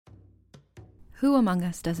Who among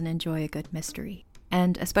us doesn't enjoy a good mystery?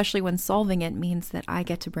 And especially when solving it means that I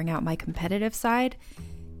get to bring out my competitive side,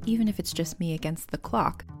 even if it's just me against the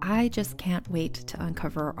clock. I just can't wait to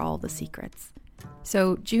uncover all the secrets.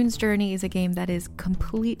 So June's Journey is a game that is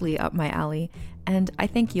completely up my alley, and I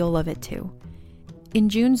think you'll love it too. In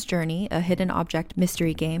June's Journey, a hidden object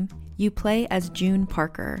mystery game, you play as June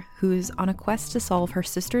Parker, who's on a quest to solve her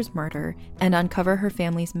sister's murder and uncover her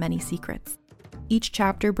family's many secrets. Each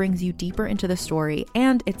chapter brings you deeper into the story,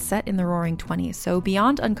 and it's set in the Roaring '20s, so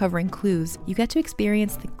beyond uncovering clues, you get to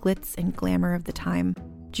experience the glitz and glamour of the time.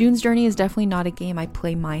 June's Journey is definitely not a game I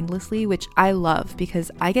play mindlessly, which I love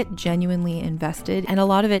because I get genuinely invested, and a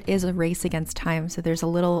lot of it is a race against time, so there's a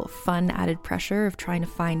little fun added pressure of trying to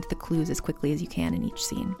find the clues as quickly as you can in each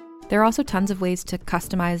scene. There are also tons of ways to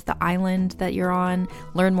customize the island that you're on,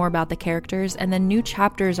 learn more about the characters, and then new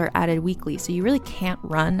chapters are added weekly, so you really can't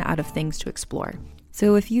run out of things to explore.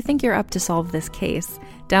 So if you think you're up to solve this case,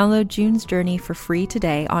 download June's Journey for free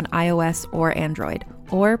today on iOS or Android,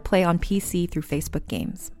 or play on PC through Facebook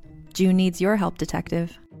Games. June needs your help,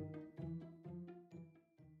 detective.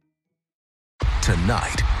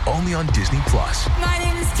 Tonight, only on Disney+. My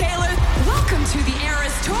name is Taylor. Welcome to the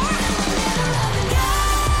Eras Tour.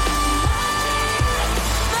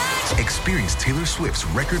 Experience Taylor Swift's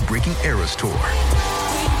record-breaking Eras Tour.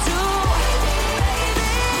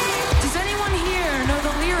 Does anyone here know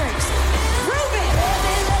the lyrics?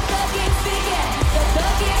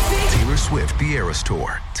 Taylor Swift The Eras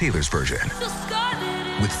Tour, Taylor's version,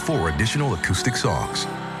 with 4 additional acoustic songs.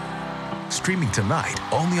 Streaming tonight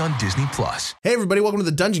only on Disney+. Hey everybody, welcome to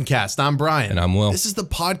the Dungeon Cast. I'm Brian. And I'm Will. This is the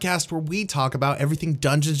podcast where we talk about everything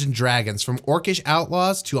Dungeons and Dragons, from orcish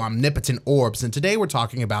outlaws to omnipotent orbs. And today we're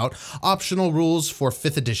talking about optional rules for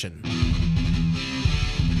 5th edition.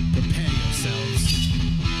 Prepare yourselves.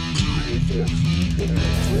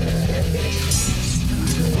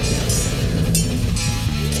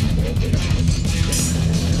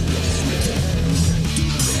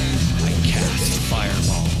 I cast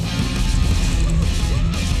Fireball.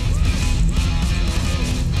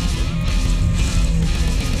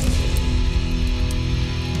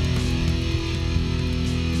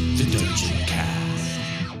 The Dungeon Cast.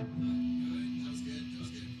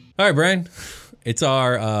 All right, Brian. It's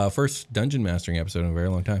our first dungeon mastering episode in a very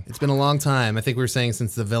long time. It's been a long time. I think we were saying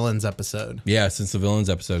since the villains episode. Yeah, since the villains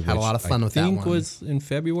episode. Had a lot of fun with that one. I think was in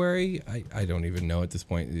February. I don't even know at this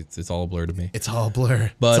point. It's all a blur to me. It's all a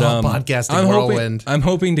blur. But it's all podcasting whirlwind. I'm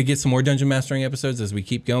hoping to get some more dungeon mastering episodes as we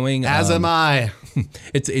keep going. As am I.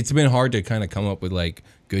 It's been hard to kind of come up with like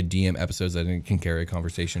good DM episodes that can carry a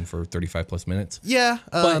conversation for 35 plus minutes. Yeah,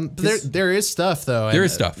 but there is stuff though. There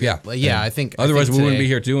is stuff, yeah. Yeah, I think. Otherwise, we wouldn't be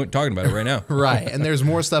here talking about it right now. Right, and there's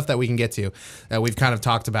more stuff that we can get to. We've kind of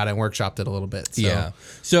talked about it and workshopped it a little bit. So. Yeah.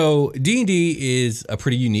 So D&D is a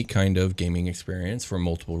pretty unique kind of gaming experience for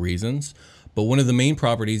multiple reasons. But one of the main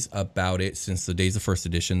properties about it since the days of first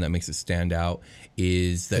edition that makes it stand out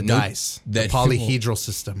is that the dice, the polyhedral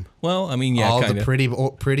system. Well, I mean, yeah, all the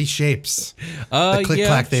pretty shapes. The click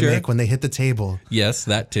clack they make when they hit the table. Yes,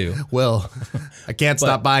 that too. Well, I can't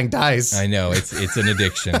stop buying dice. I know it's an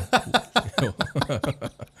addiction.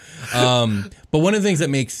 But one of the things that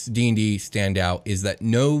makes D&D stand out is that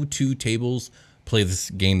no two tables play this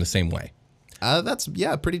game the same way. That's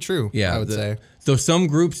pretty true. Yeah, I would say. So some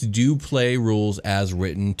groups do play rules as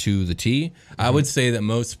written to the T. Mm-hmm. I would say that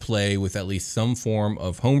most play with at least some form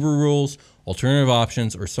of homebrew rules, alternative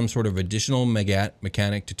options, or some sort of additional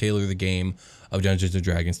mechanic to tailor the game of Dungeons &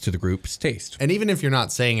 Dragons to the group's taste. And even if you're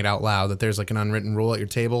not saying it out loud, that there's like an unwritten rule at your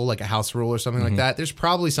table, like a house rule or something like that, there's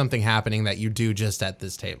probably something happening that you do just at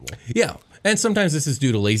this table. Yeah. And sometimes this is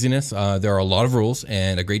due to laziness. There are a lot of rules,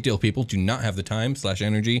 and a great deal of people do not have the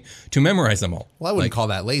time/energy to memorize them all. Well, I wouldn't call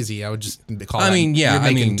that lazy. I would just call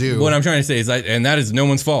do. What I'm trying to say is, and that is no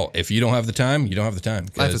one's fault. If you don't have the time, you don't have the time.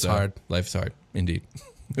 Life is hard. Life is hard, indeed.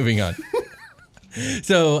 Moving on.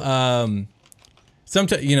 So,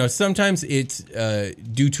 sometimes it's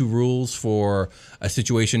due to rules for a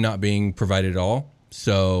situation not being provided at all.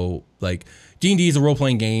 So, like, D&D is a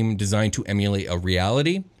role-playing game designed to emulate a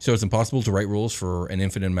reality, so it's impossible to write rules for an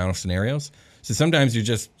infinite amount of scenarios. So sometimes you're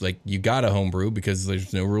just like, you got a homebrew because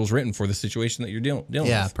there's no rules written for the situation that you're dealing with.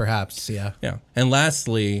 Yeah, perhaps, yeah. Yeah. And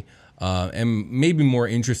lastly, and maybe more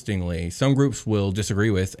interestingly, some groups will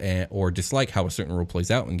disagree with or dislike how a certain rule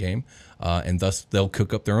plays out in game, and thus they'll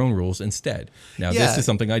cook up their own rules instead. Now, this is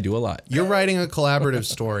something I do a lot. You're writing a collaborative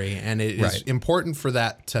story, and it is important for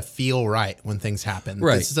that to feel right when things happen.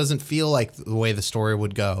 Right. This doesn't feel like the way the story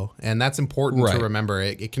would go, and that's important to remember.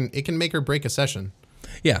 It can make or break a session.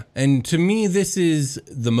 Yeah, and to me, this is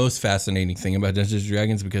the most fascinating thing about Dungeons &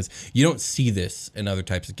 Dragons because you don't see this in other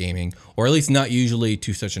types of gaming, or at least not usually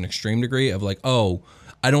to such an extreme degree of like, oh,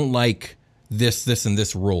 I don't like this, and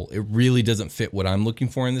this rule. It really doesn't fit what I'm looking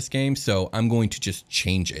for in this game, so I'm going to just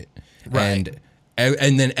change it. Right.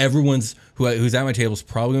 And then everyone's who's at my table is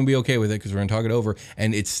probably going to be okay with it because we're going to talk it over,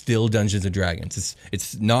 and it's still Dungeons & Dragons.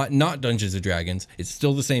 It's not Dungeons & Dragons. It's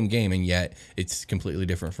still the same game, and yet it's completely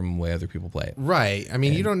different from the way other people play it. Right. I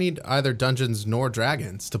mean, you don't need either Dungeons nor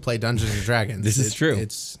Dragons to play Dungeons & Dragons. This is true.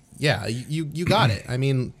 It's you got it. I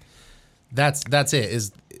mean, that's it.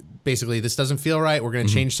 Is basically this doesn't feel right. We're going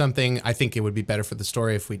to change something. I think it would be better for the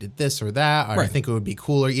story if we did this or that. Or I think it would be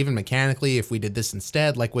cooler, even mechanically, if we did this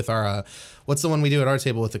instead. Like with our, what's the one we do at our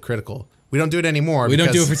table with the critical? We don't do it anymore. We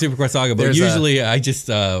don't do it for Super Quest Saga, but usually I just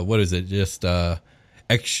what is it? Just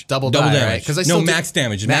double damage. Right? Because max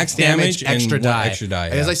damage, and extra die, extra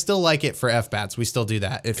die. Because I still like it for FBATs. We still do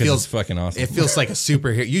that. It feels fucking awesome. It feels like a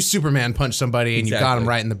superhero. You Superman punch somebody and you got them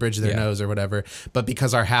right in the bridge of their nose or whatever. But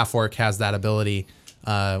because our half orc has that ability,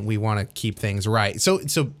 we want to keep things right. So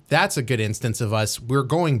that's a good instance of us. We're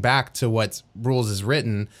going back to what rules is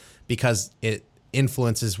written because it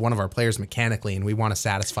influences one of our players mechanically, and we want to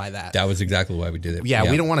satisfy that. That was exactly why we did it.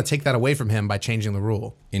 Yeah, we don't want to take that away from him by changing the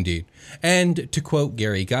rule. Indeed. And to quote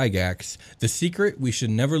Gary Gygax, the secret we should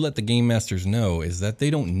never let the game masters know is that they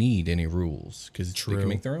don't need any rules because they can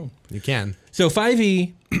make their own. You can. So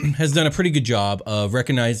 5e has done a pretty good job of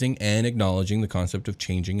recognizing and acknowledging the concept of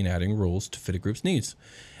changing and adding rules to fit a group's needs,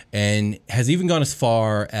 and has even gone as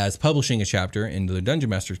far as publishing a chapter into the Dungeon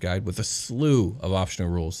Master's Guide with a slew of optional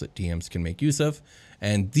rules that DMs can make use of.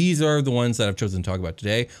 And these are the ones that I've chosen to talk about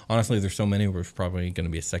today. Honestly, there's so many, there's probably going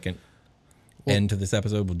to be a second end to this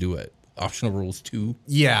episode. We'll do it. Optional rules too.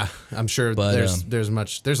 Yeah, I'm sure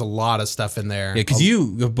there's a lot of stuff in there. Yeah, because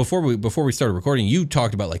you before we started recording, you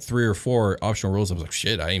talked about like 3 or 4 optional rules. I was like,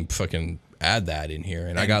 shit, I ain't fucking add that in here,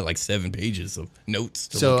 and I got like 7 pages of notes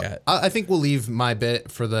to look at. I think we'll leave my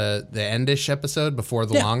bit for the endish episode before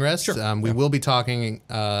the long rest. Sure. We will be talking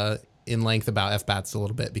in length about FBATs a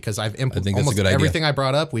little bit because I've implemented almost everything I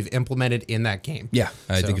brought up. We've implemented in that game. Yeah,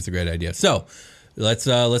 I think it's a great idea. So let's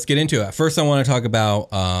get into it. First, I want to talk about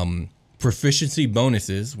proficiency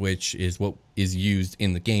bonuses, which is what is used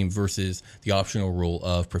in the game, versus the optional rule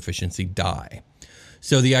of proficiency die.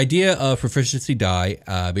 So the idea of proficiency die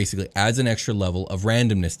basically adds an extra level of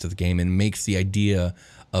randomness to the game and makes the idea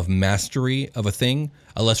of mastery of a thing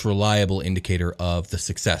a less reliable indicator of the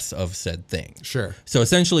success of said thing. Sure. So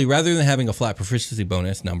essentially, rather than having a flat proficiency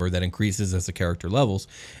bonus number that increases as the character levels,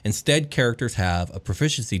 instead characters have a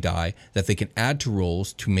proficiency die that they can add to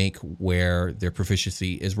rolls to make where their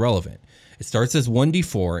proficiency is relevant. It starts as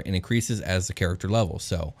 1d4 and increases as the character levels.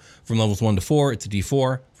 So from levels 1 to 4, it's a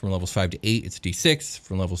d4. From levels 5 to 8, it's a d6.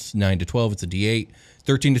 From levels 9 to 12, it's a d8.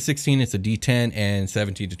 13 to 16, it's a d10. And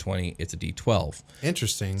 17 to 20, it's a d12.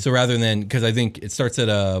 Interesting. So rather than, because I think it starts at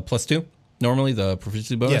a +2, normally, the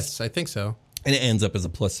proficiency bonus. Yes, I think so. And it ends up as a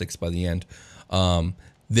 +6 by the end.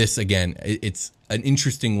 This, again, it's an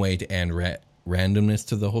interesting way to add randomness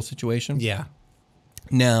to the whole situation. Yeah.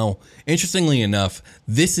 Now, interestingly enough,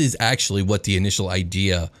 this is actually what the initial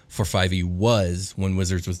idea for 5e was when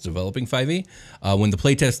Wizards was developing 5e. When the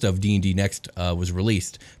playtest of D&D Next was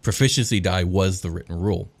released, proficiency die was the written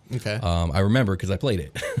rule. Okay. I remember because I played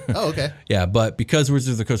it. Oh, okay. Yeah, but because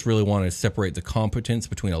Wizards of the Coast really wanted to separate the competence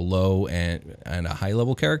between a low and a high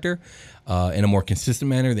level character in a more consistent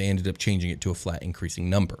manner, they ended up changing it to a flat increasing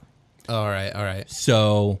number. All right.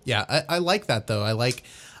 So yeah, I like that though.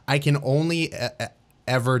 I can only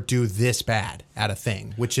ever do this bad at a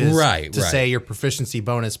thing, which is say your proficiency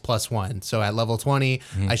bonus +1. So at level 20,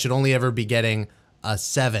 I should only ever be getting a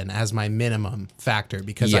 7 as my minimum factor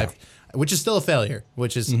because which is still a failure,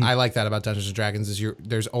 which is I like that about Dungeons and Dragons is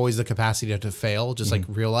there's always the capacity to fail, just like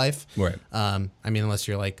real life. Right. I mean, unless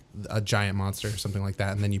you're like a giant monster or something like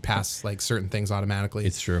that, and then you pass like certain things automatically.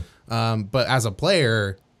 It's true. But as a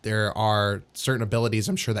player, there are certain abilities,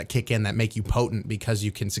 I'm sure, that kick in that make you potent because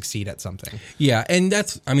you can succeed at something. Yeah, and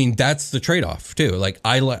that's the trade-off too. Like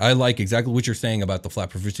I like exactly what you're saying about the flat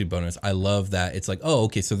proficiency bonus. I love that it's like, oh,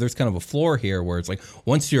 okay, so there's kind of a floor here where it's like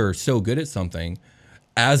once you're so good at something,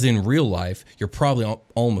 as in real life, you're probably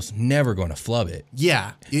almost never going to flub it.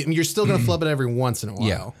 Yeah, you're still going to flub it every once in a while.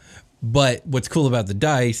 Yeah. But what's cool about the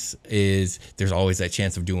dice is there's always that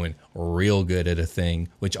chance of doing real good at a thing,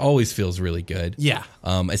 which always feels really good. Yeah.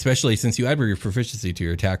 Especially since you add your proficiency to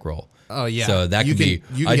your attack roll. Oh, yeah. So that could be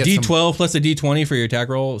a D12 plus a D20 for your attack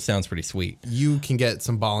roll. Sounds pretty sweet. You can get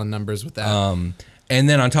some ballin' numbers with that. And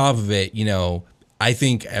then on top of it, I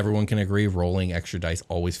think everyone can agree rolling extra dice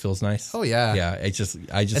always feels nice. Oh yeah. Yeah. I just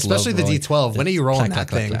especially love the D12. When are you rolling that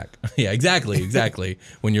thing? Yeah, exactly.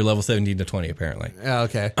 When you're level 17 to 20, apparently. Yeah,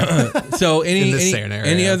 okay. So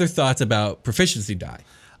any other thoughts about proficiency die?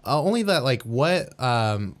 Only that, like, when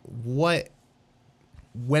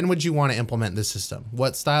would you want to implement this system?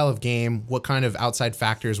 What style of game, what kind of outside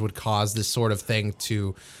factors would cause this sort of thing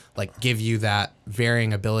to, like, give you that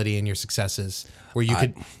varying ability in your successes, where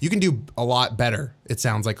you can do a lot better, it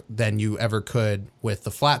sounds like, than you ever could with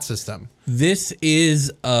the flat system? This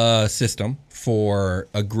is a system for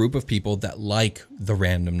a group of people that like the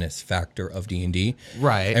randomness factor of D&D.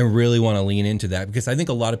 Right. And really want to lean into that, because I think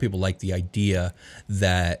a lot of people like the idea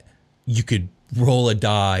that you could roll a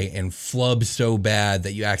die and flub so bad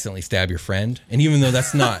that you accidentally stab your friend. And even though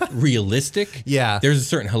that's not realistic, yeah, there's a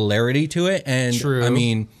certain hilarity to it. And true. I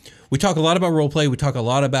mean, we talk a lot about roleplay. We talk a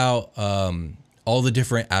lot about all the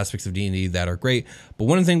different aspects of D&D that are great. But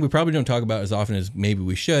one of the things we probably don't talk about as often as maybe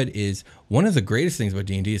we should is one of the greatest things about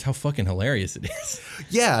D&D is how fucking hilarious it is.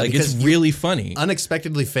 Yeah, like, it's really funny.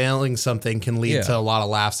 Unexpectedly failing something can lead to a lot of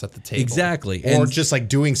laughs at the table. Exactly. Or just like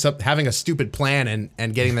doing something, having a stupid plan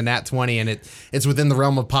and getting the nat 20 and it's within the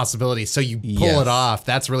realm of possibility. So you pull it off.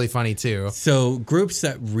 That's really funny too. So groups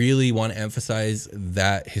that really want to emphasize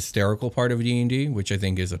that hysterical part of D&D, which I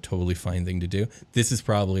think is a totally fine thing to do, this is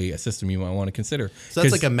probably a system you might want to consider. So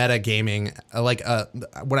that's like a meta gaming, like a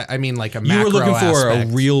macro You were looking for aspect.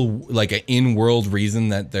 a real, like an in-world reason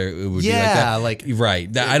that there it would be like that.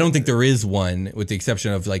 Right. I don't think there is one, with the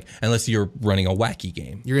exception of, like, unless you're running a wacky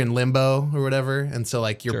game. You're in limbo or whatever, and so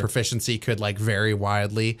like your proficiency could like vary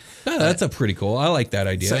widely. Oh, that's a pretty cool. I like that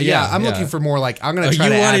idea. So I'm looking for more like I'm gonna try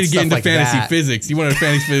to you add wanted to get into like fantasy that. physics. You wanted to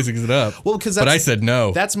fantasy physics it up. Well, because but I said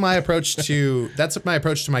no. That's my approach to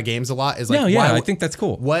my games a lot. Is like I think that's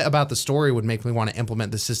cool. What about the story would make me want to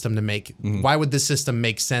implement the system to make? Why would this system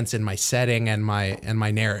make sense in my setting and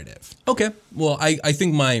my narrative? Okay. Well, I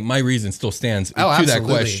think my reason still stands to that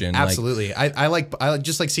question. Absolutely. I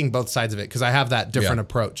just like seeing both sides of it, because I have that different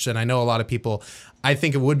approach, and I know a lot of people. I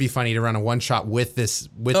think it would be funny to run a one shot with this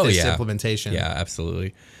implementation. Yeah,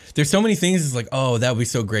 absolutely. There's so many things. It's like, oh, that would be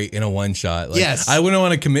so great in a one shot. Like, yes. I wouldn't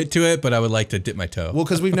want to commit to it, but I would like to dip my toe. Well,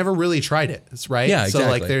 because we've never really tried it, right? Yeah,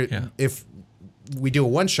 exactly. So like, if we do a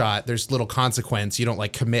one shot, there's little consequence. You don't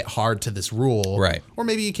like commit hard to this rule, right? Or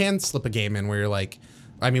maybe you can slip a game in where you're like,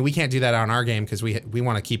 I mean, we can't do that on our game because we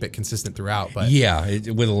want to keep it consistent throughout. But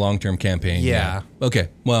with a long-term campaign. Yeah. Okay.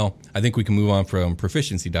 Well, I think we can move on from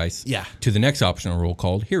proficiency dice. Yeah. To the next optional rule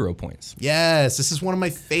called hero points. Yes, this is one of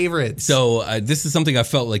my favorites. So this is something I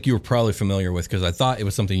felt like you were probably familiar with, because I thought it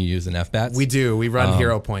was something you use in FBATS. We do. We run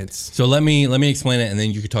hero points. So let me explain it, and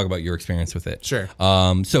then you could talk about your experience with it. Sure.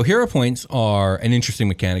 So hero points are an interesting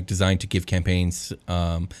mechanic designed to give campaigns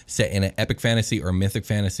set in an epic fantasy or mythic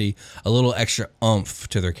fantasy a little extra oomph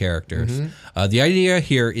to their characters. The idea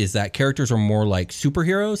here is that characters are more like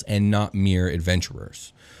superheroes and not mere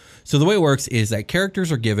adventurers. So the way it works is that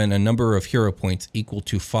characters are given a number of hero points equal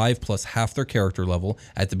to 5 plus half their character level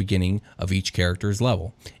at the beginning of each character's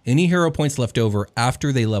level. Any hero points left over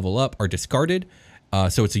after they level up are discarded.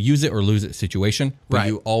 So it's a use it or lose it situation, but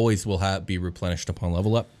you always will be replenished upon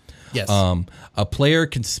level up. Yes. A player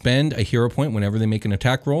can spend a hero point whenever they make an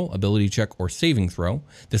attack roll, ability check, or saving throw.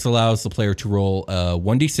 This allows the player to roll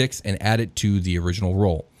 1d6 and add it to the original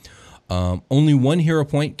roll. Only one hero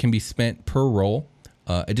point can be spent per roll.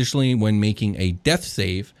 Additionally, when making a death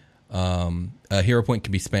save, a hero point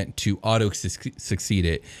can be spent to auto-succeed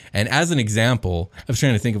it. And as an example, I was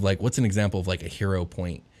trying to think of like, what's an example of like a hero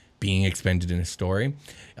point being expended in a story?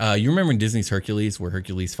 You remember in Disney's Hercules, where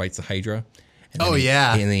Hercules fights the Hydra? And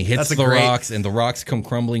and he hits the rocks, and the rocks come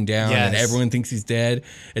crumbling down, and everyone thinks he's dead.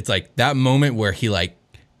 It's like that moment where he like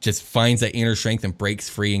just finds that inner strength and breaks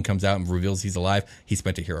free and comes out and reveals he's alive. He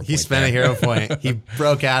spent a hero point. He spent a hero point. He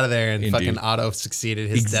broke out of there and fucking auto-succeeded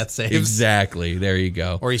his death saves. Exactly. There you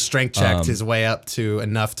go. Or he strength checked his way up to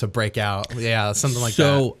enough to break out. Yeah, something like that.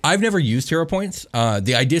 So I've never used hero points.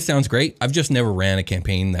 The idea sounds great. I've just never ran a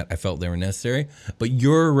campaign that I felt they were necessary. But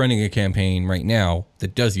you're running a campaign right now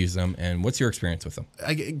that does use them. And what's your experience with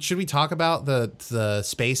them? Should we talk about the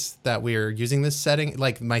space that we're using this setting,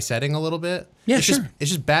 like my setting a little bit? Yeah, it's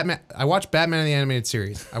just Batman. I watch Batman the Animated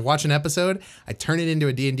Series. I watch an episode. I turn it into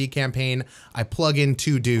a D&D campaign. I plug in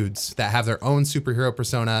two dudes that have their own superhero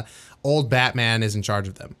persona. Old Batman is in charge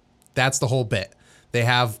of them. That's the whole bit. They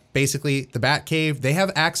have basically the Batcave. They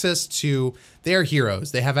have access to, they are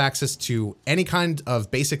heroes. They have access to any kind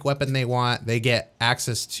of basic weapon they want. They get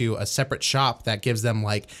access to a separate shop that gives them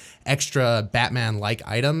like extra Batman-like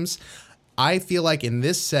items. I feel like in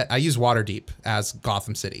this set, I use Waterdeep as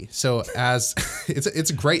Gotham City. So as it's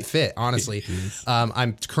a great fit, honestly.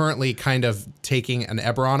 I'm currently kind of taking an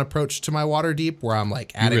Eberron approach to my Waterdeep, where I'm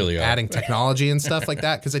like adding technology and stuff like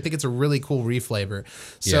that, because I think it's a really cool reflavor.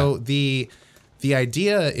 So the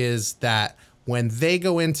idea is that when they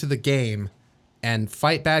go into the game and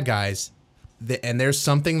fight bad guys, and there's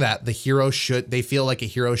something that they feel like a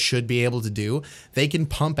hero should be able to do, they can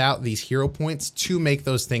pump out these hero points to make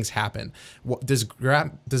those things happen. Does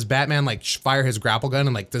Batman like fire his grapple gun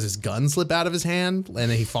and like does his gun slip out of his hand and then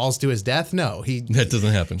he falls to his death? No, that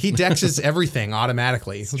doesn't happen. He dexes everything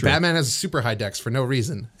automatically. Batman has a super high dex for no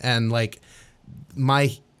reason, and like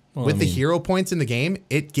the hero points in the game,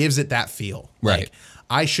 it gives it that feel. Right. Like,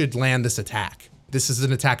 I should land this attack. This is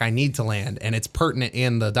an attack I need to land, and it's pertinent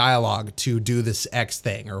in the dialogue to do this X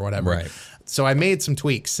thing or whatever. Right. So I made some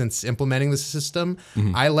tweaks since implementing the system.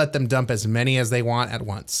 I let them dump as many as they want at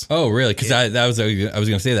once. Oh, really? Because I was going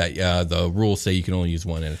to say that the rules say you can only use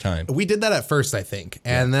one at a time. We did that at first, I think,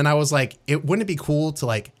 and then I was like, wouldn't it be cool to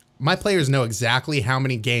like my players know exactly how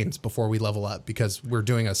many games before we level up because we're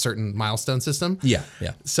doing a certain milestone system. Yeah.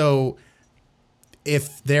 So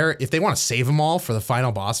if they want to save them all for the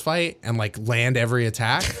final boss fight and like land every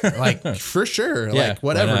attack, like for sure, like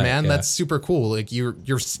whatever, man, that's super cool. Like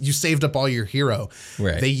you saved up all your hero.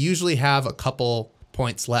 Right. They usually have a couple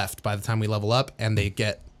points left by the time we level up, and they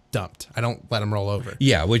get dumped. I don't let them roll over.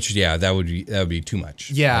 Yeah, that would be too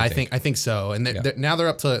much. Yeah, I think so. And now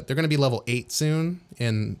they're going to be level 8 soon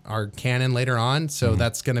in our canon later on. So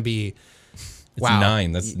that's going to be. It's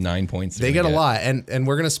 9. That's 9 points. They get a lot, and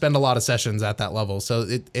we're going to spend a lot of sessions at that level. So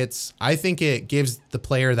I think it gives the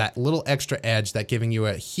player that little extra edge that giving you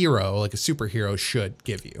a hero, like a superhero, should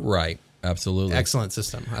give you. Right. Absolutely. Excellent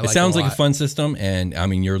system. It sounds like a fun system, and I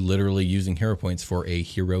mean, you're literally using hero points for a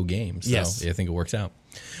hero game. So yes. I think it works out.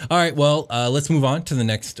 All right. Well, let's move on to the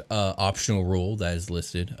next optional rule that is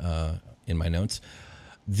listed in my notes.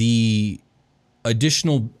 The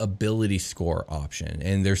additional ability score option,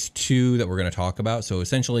 and there's 2 that we're going to talk about. So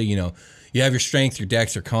essentially, you have your strength, your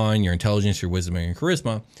dex, your con, your intelligence, your wisdom, and your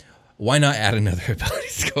charisma. Why not add another ability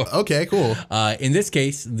score? Okay, cool. In this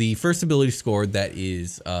case, the first ability score that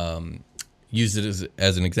is used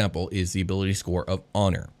as an example is the ability score of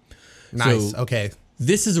honor. Nice. So okay.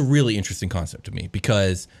 This is a really interesting concept to me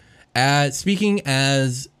because speaking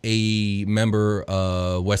as a member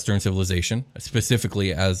of Western civilization,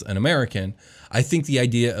 specifically as an American, I think the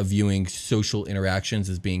idea of viewing social interactions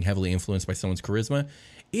as being heavily influenced by someone's charisma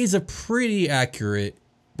is a pretty accurate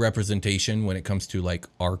representation when it comes to like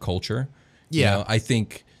our culture. Yeah. I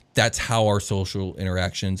think that's how our social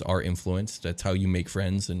interactions are influenced. That's how you make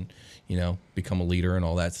friends and, become a leader and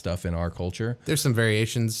all that stuff in our culture. There's some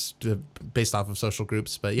variations based off of social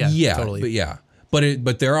groups, but yeah, totally.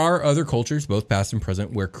 But there are other cultures, both past and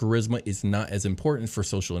present, where charisma is not as important for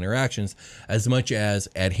social interactions as much as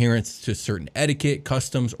adherence to certain etiquette,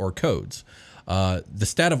 customs, or codes. The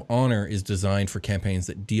stat of honor is designed for campaigns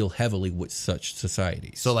that deal heavily with such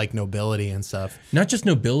societies. So like nobility and stuff. Not just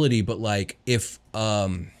nobility, but like if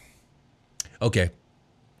okay,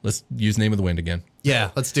 let's use Name of the Wind again.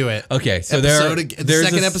 Yeah, let's do it. Okay, so there's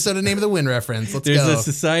second episode of Name of the Wind reference. Let's go. There's a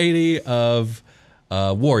society of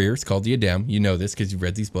warriors called the Adem. You know this because you've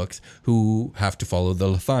read these books, who have to follow the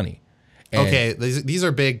Lethani. Okay, these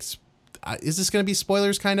are big. Is this going to be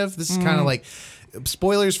spoilers? Kind of. This is kind of like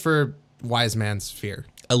spoilers for Wise Man's Fear.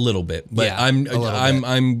 A little bit, but yeah,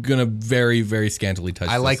 I'm gonna very, very scantily touch.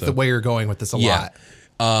 I like the way you're going with this a lot.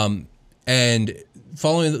 And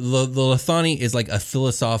following the Lethani is like a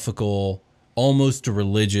philosophical, almost a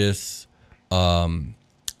religious,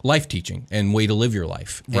 life teaching and way to live your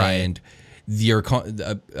life. Right. And the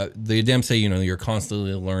Adem say, you're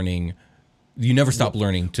constantly learning. You never stop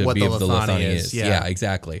learning to what be what the Lethani is. Yeah,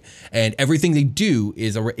 exactly. And everything they do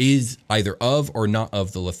is either of or not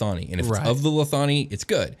of the Lethani. And if it's of the Lethani, it's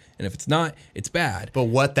good. And if it's not, it's bad. But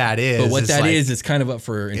what that is, is kind of up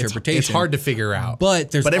for interpretation. It's hard to figure out.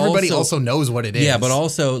 But everybody also knows what it is. Yeah, but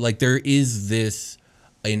also like there is this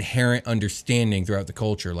inherent understanding throughout the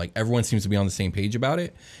culture. Like everyone seems to be on the same page about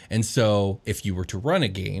it. And so if you were to run a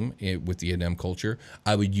game with the Adem culture,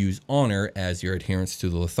 I would use honor as your adherence to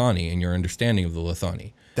the Lethani and your understanding of the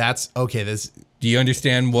Lethani. That's okay. Do you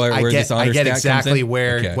understand where this honor I get stat exactly comes in?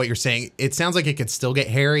 where what you're saying. It sounds like it could still get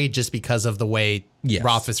hairy just because of the way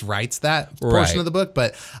Rothfuss writes that portion of the book.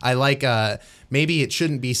 But I like maybe it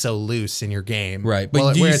shouldn't be so loose in your game. Right.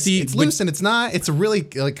 But it's loose and it's not. It's a really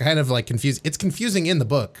kind of confusing. It's confusing in the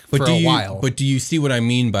book for a while. But do you see what I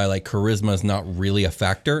mean by like charisma is not really a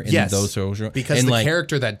factor in those social? Because the main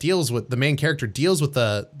character deals with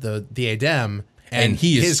the Adem. and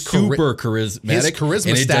he is super charismatic. His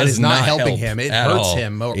charisma stat is not helping him. It hurts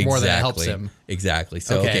him more than it helps him. Exactly.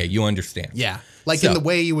 So, okay, you understand. Yeah. Like in the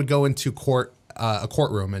way you would go into a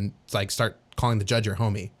courtroom and like start calling the judge your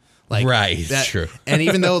homie. Like, right. That's true. And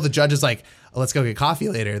even though the judge is like, let's go get coffee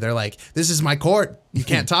later, they're like, this is my court. You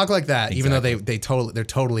can't talk like that. Even though they're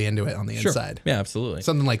totally into it on the inside. Yeah, absolutely.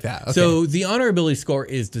 Something like that. Okay. So the honor ability score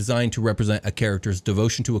is designed to represent a character's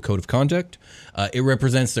devotion to a code of conduct. It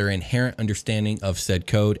represents their inherent understanding of said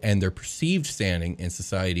code and their perceived standing in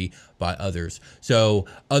society by others. So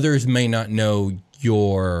others may not know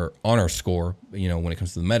your honor score, when it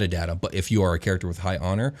comes to the metadata, but if you are a character with high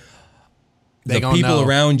honor, the people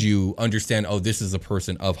around you understand, this is a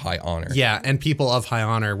person of high honor. Yeah, and people of high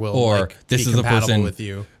honor will this is a person with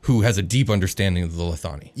you who has a deep understanding of the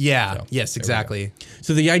Lethani. Yeah, so, yes, exactly.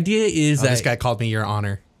 So the idea is that this guy called me your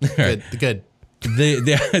honor. Good.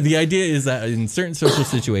 The idea is that in certain social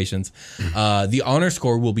situations, the honor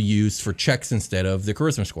score will be used for checks instead of the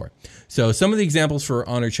charisma score. So some of the examples for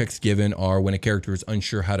honor checks given are when a character is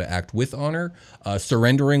unsure how to act with honor,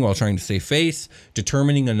 surrendering while trying to save face,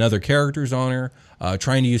 determining another character's honor,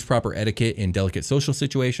 trying to use proper etiquette in delicate social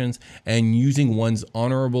situations, and using one's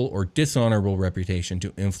honorable or dishonorable reputation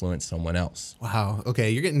to influence someone else. Wow. Okay,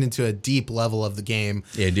 you're getting into a deep level of the game.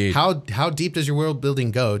 Yeah, dude. How deep does your world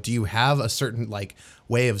building go? Do you have a certain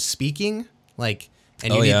way of speaking?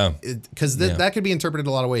 Because that could be interpreted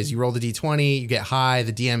a lot of ways. You roll the D20, you get high,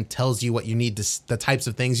 the DM tells you what you need to, the types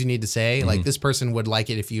of things you need to say. Mm-hmm. Like, this person would like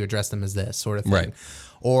it if you address them as this sort of thing. Right.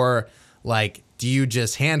 Or do you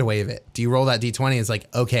just hand wave it? Do you roll that D20 and it's like,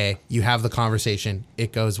 okay, you have the conversation,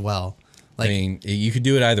 it goes well. You could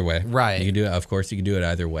do it either way. Right. You could do it. Of course, you could do it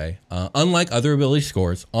either way. Unlike other ability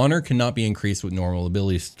scores, honor cannot be increased with normal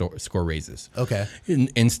ability score raises. Okay.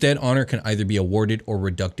 Instead, honor can either be awarded or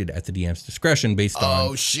reducted at the DM's discretion based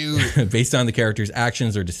on the character's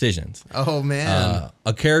actions or decisions. Oh man.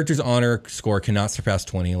 A character's honor score cannot surpass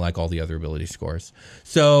 20 like all the other ability scores.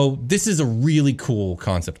 So this is a really cool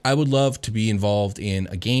concept. I would love to be involved in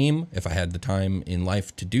a game, if I had the time in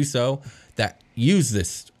life to do so, that use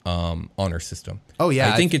this honor system. Oh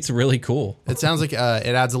yeah, I think it's really cool. It sounds like it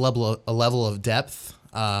adds a level of depth,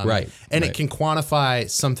 right? And it can quantify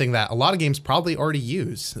something that a lot of games probably already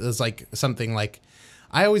use. It's like something like,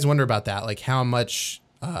 I always wonder about that, like how much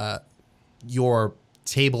your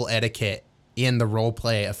table etiquette in the role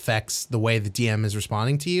play affects the way the DM is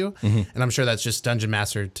responding to you. Mm-hmm. And I'm sure that's just dungeon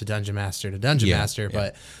master to dungeon master to dungeon master,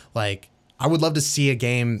 but I would love to see a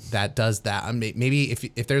game that does that. Maybe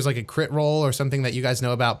if there's a crit roll or something that you guys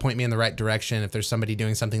know about, point me in the right direction. If there's somebody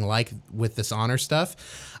doing something like with this honor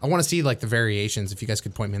stuff, I want to see the variations. If you guys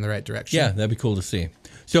could point me in the right direction. Yeah, that'd be cool to see.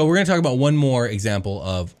 So we're going to talk about one more example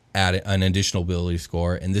of an additional ability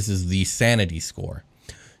score, and this is the sanity score.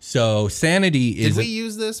 So sanity is... Did we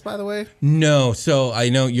use this, by the way? No. So I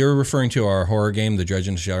know you're referring to our horror game, The Dredge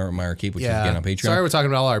and Shadowmire Keep, which is again on Patreon. Sorry, we're talking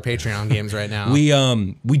about all our Patreon games right now.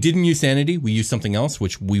 We didn't use sanity. We used something else,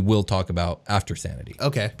 which we will talk about after sanity.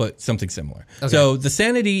 Okay. But something similar. Okay. So the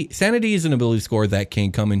sanity is an ability score that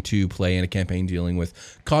can come into play in a campaign dealing with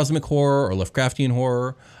cosmic horror or Lovecraftian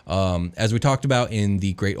horror. As we talked about in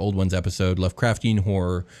the Great Old Ones episode, Lovecraftian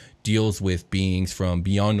horror deals with beings from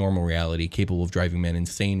beyond normal reality, capable of driving men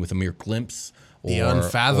insane with a mere glimpse. The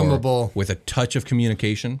unfathomable. Or with a touch of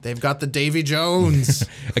communication. They've got the Davy Jones.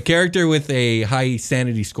 A character with a high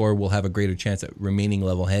sanity score will have a greater chance at remaining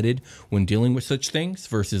level-headed when dealing with such things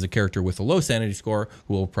versus a character with a low sanity score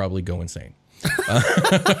who will probably go insane.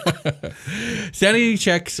 Sanity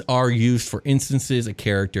checks are used for instances a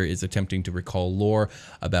character is attempting to recall lore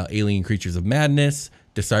about alien creatures of madness,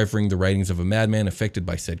 deciphering the writings of a madman affected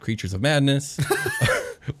by said creatures of madness,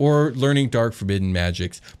 or learning dark forbidden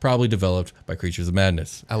magics probably developed by creatures of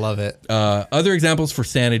madness. I love it. Other examples for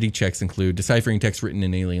sanity checks include deciphering text written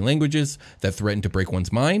in alien languages that threaten to break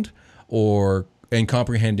one's mind, and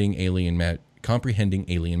comprehending alien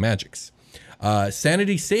magics.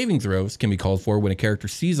 Sanity saving throws can be called for when a character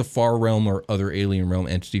sees a far realm or other alien realm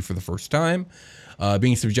entity for the first time,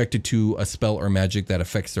 being subjected to a spell or magic that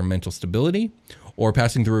affects their mental stability, or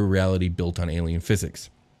passing through a reality built on alien physics.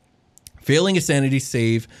 Failing a sanity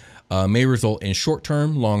save may result in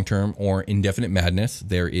short-term, long-term, or indefinite madness.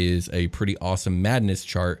 There is a pretty awesome madness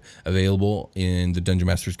chart available in the Dungeon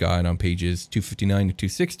Master's Guide on pages 259 to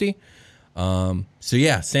 260. So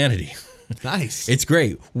yeah, sanity. Nice. It's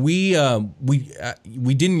great. We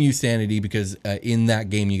didn't use sanity because in that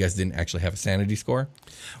game you guys didn't actually have a sanity score.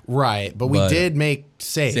 Right, but we did make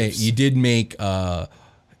saves. You did make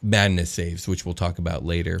madness saves, which we'll talk about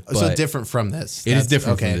later. So different from this. It is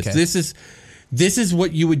different from this. This is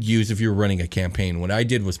what you would use if you were running a campaign. What I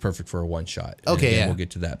did was perfect for a one shot. Okay, yeah. We'll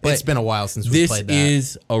get to that. But it's been a while since we played that.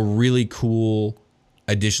 This is a really cool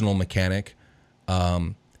additional mechanic.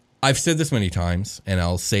 I've said this many times, and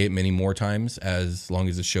I'll say it many more times as long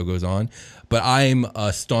as the show goes on. But I'm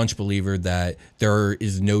a staunch believer that there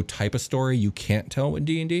is no type of story you can't tell with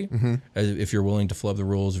D&D. If you're willing to flub the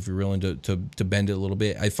rules, if you're willing to bend it a little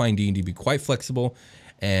bit. I find D&D to be quite flexible,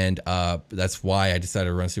 and that's why I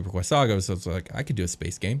decided to run Super Quest Saga. So it's like, I could do a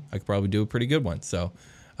space game. I could probably do a pretty good one. So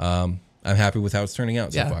I'm happy with how it's turning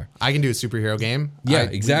out so far. I can do a superhero game. Yeah,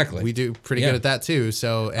 exactly. We do pretty good at that too.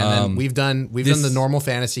 So, and then we've done the normal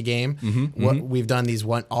fantasy game. We've done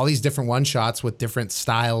all these different one shots with different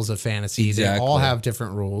styles of fantasy. Exactly. They all have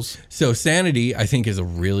different rules. So sanity, I think, is a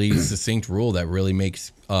really succinct rule that really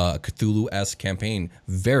makes a Cthulhu-esque campaign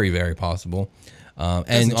very, very possible.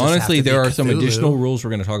 And honestly, there are some additional rules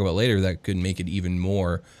we're going to talk about later that could make it even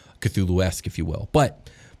more Cthulhu-esque, if you will. But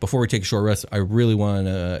before we take a short rest, I really want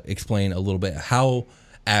to explain a little bit how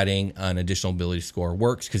adding an additional ability score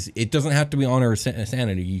works, because it doesn't have to be honor or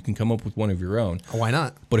sanity. You can come up with one of your own. Why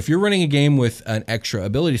not? But if you're running a game with an extra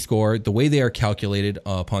ability score, the way they are calculated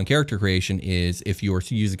upon character creation is if you are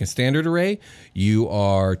using a standard array, you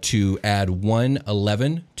are to add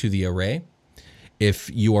 111 to the array. If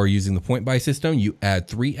you are using the point buy system, you add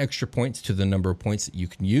 3 extra points to the number of points that you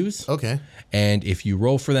can use. Okay. And if you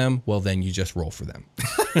roll for them, well, then you just roll for them.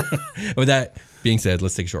 With that being said,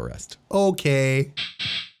 let's take a short rest. Okay.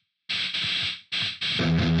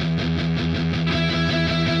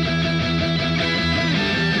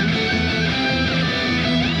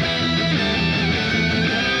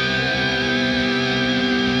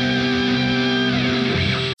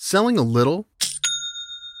 Selling a little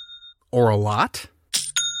or a lot?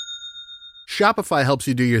 Shopify helps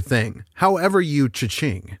you do your thing, however you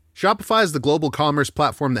cha-ching. Shopify is the global commerce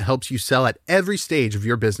platform that helps you sell at every stage of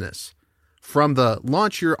your business. From the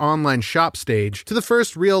launch your online shop stage to the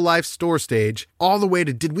first real-life store stage, all the way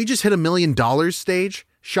to did we just hit $1 million stage?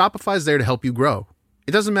 Shopify's there to help you grow.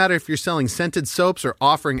 It doesn't matter if you're selling scented soaps or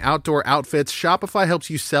offering outdoor outfits, Shopify helps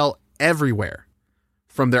you sell everywhere.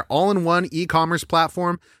 From their all-in-one e-commerce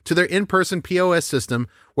platform to their in-person POS system,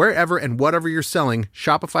 wherever and whatever you're selling,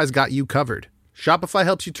 Shopify's got you covered. Shopify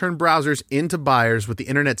helps you turn browsers into buyers with the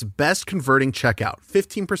internet's best converting checkout,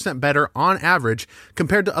 15% better on average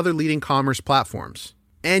compared to other leading commerce platforms.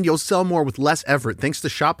 And you'll sell more with less effort thanks to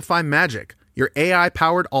Shopify Magic, your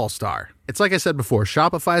AI-powered all-star. It's like I said before,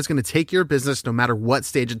 Shopify is going to take your business no matter what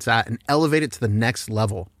stage it's at and elevate it to the next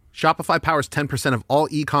level. Shopify powers 10% of all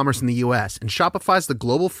e-commerce in the U.S., and Shopify's the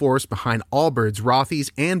global force behind Allbirds,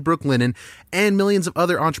 Rothy's, and Brooklinen, and millions of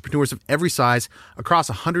other entrepreneurs of every size across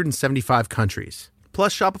 175 countries.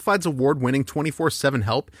 Plus, Shopify's award-winning 24/7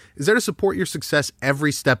 help is there to support your success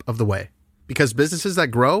every step of the way. Because businesses that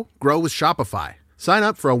grow, grow with Shopify. Sign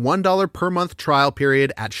up for a $1 per month trial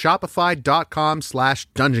period at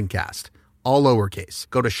shopify.com/dungeoncast. All lowercase.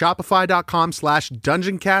 Go to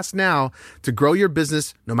shopify.com/dungeoncast now to grow your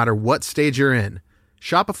business no matter what stage you're in.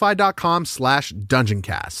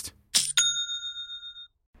 Shopify.com/dungeoncast.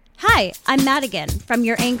 Hi, I'm Madigan from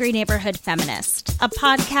Your Angry Neighborhood Feminist, a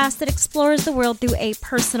podcast that explores the world through a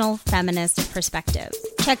personal feminist perspective.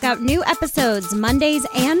 Check out new episodes Mondays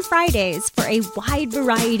and Fridays for a wide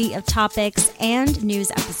variety of topics and news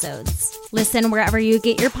episodes. Listen wherever you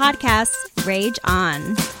get your podcasts. Rage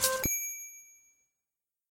on.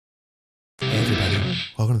 Hey everybody,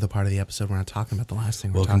 welcome to the part of the episode we're not talking about the last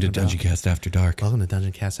thing we're Welcome talking to about. Dungeon Cast After Dark. Welcome to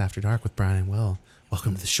Dungeon Cast After Dark with Brian and Will.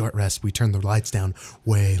 Welcome to the short rest. We turn the lights down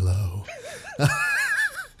way low.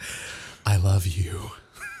 I love you.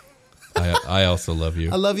 I also love you.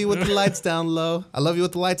 I love you with the lights down low. I love you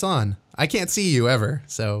with the lights on. I can't see you ever,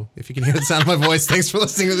 so if you can hear the sound of my voice, thanks for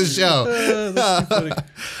listening to the show.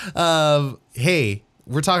 Hey,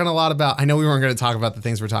 we're talking a lot about, I know we weren't going to talk about the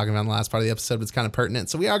things we're talking about in the last part of the episode, but it's kind of pertinent.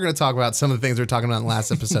 So we are going to talk about some of the things we're talking about in the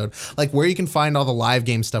last episode, like where you can find all the live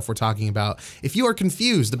game stuff we're talking about. If you are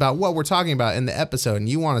confused about what we're talking about in the episode and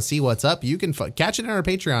you want to see what's up, you can catch it on our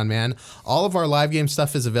Patreon, man. All of our live game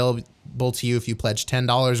stuff is available to you if you pledge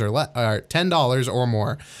 $10 or $10 or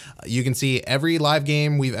more. You can see every live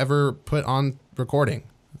game we've ever put on recording.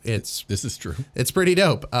 This is true. It's pretty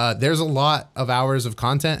dope. There's a lot of hours of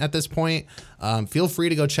content at this point. Feel free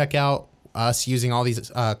to go check out us using all these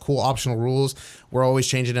cool optional rules. We're always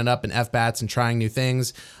changing it up in FBATs and trying new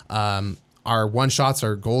things. Our one shots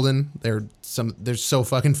are golden. They're so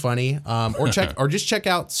fucking funny. Or just check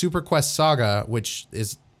out Super Quest Saga, which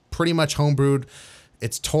is pretty much homebrewed.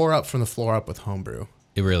 It's tore up from the floor up with homebrew.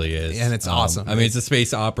 It really is. And it's awesome. I mean, it's a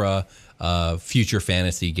space opera, future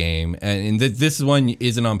fantasy game. And this one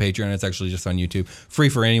isn't on Patreon. It's actually just on YouTube. Free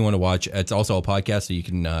for anyone to watch. It's also a podcast, so you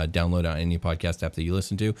can download on any podcast app that you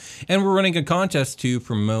listen to. And we're running a contest to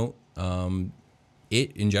promote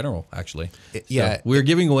it in general, actually. So we're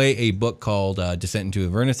giving away a book called Descent into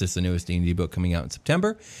Avernus. It's the newest D&D book coming out in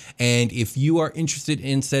September. And if you are interested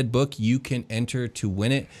in said book, you can enter to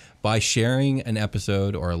win it by sharing an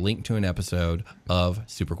episode or a link to an episode of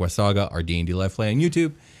Super Quest Saga, our D&D live play on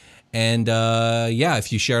YouTube. And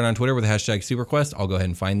if you share it on Twitter with the hashtag SuperQuest, I'll go ahead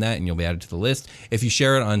and find that and you'll be added to the list. If you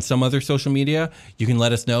share it on some other social media, you can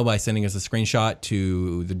let us know by sending us a screenshot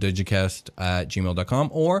to the digicast@gmail.com,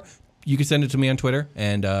 or you can send it to me on Twitter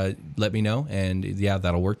and let me know. And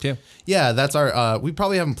that'll work too. Yeah, that's our, we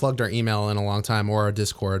probably haven't plugged our email in a long time or our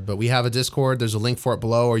Discord, but we have a Discord. There's a link for it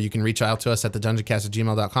below, or you can reach out to us at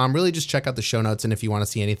thedungeoncast@gmail.com. Really just check out the show notes. And if you want to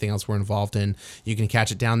see anything else we're involved in, you can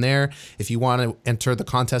catch it down there. If you want to enter the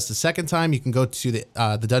contest a second time, you can go to the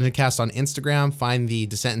Dungeon Cast on Instagram, find the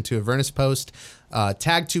Descent into Avernus post,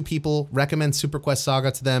 tag 2 people, recommend Super Quest Saga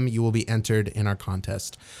to them. You will be entered in our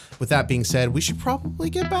contest. With that being said, we should probably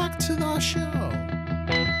get back to the show.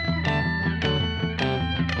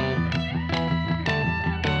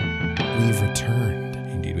 We've returned.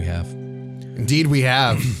 Indeed we have. Indeed we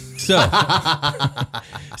have. So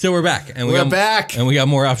we're back. And we're back. And we got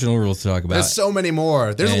more optional rules to talk about. There's so many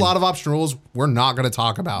more. There's a lot of optional rules we're not going to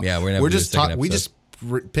talk about. Yeah, we just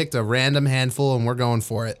picked a random handful and we're going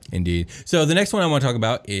for it. Indeed. So the next one I want to talk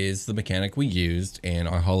about is the mechanic we used in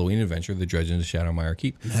our Halloween adventure, The Dredge into Shadowmire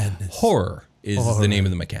Keep. Madness. Horror is the name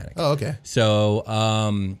of the mechanic. Oh, okay. So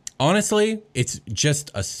honestly, it's just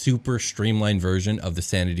a super streamlined version of the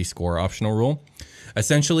sanity score optional rule.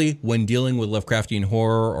 Essentially, when dealing with Lovecraftian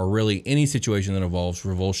horror or really any situation that involves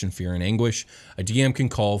revulsion, fear, and anguish, a DM can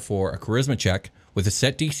call for a charisma check with a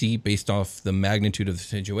set DC based off the magnitude of the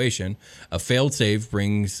situation. A failed save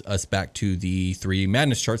brings us back to the 3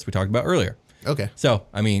 madness charts we talked about earlier. Okay. So,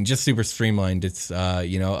 I mean, just super streamlined. It's,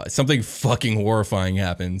 something fucking horrifying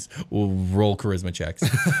happens. We'll roll charisma checks.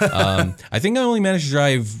 I think I only managed to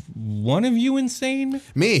drive one of you insane.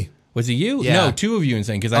 Me. Was it you? Yeah. No, 2 of you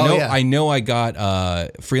insane. Because I know I got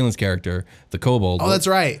Freeland's character, the kobold. Oh, that's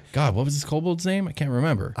right. God, what was this kobold's name? I can't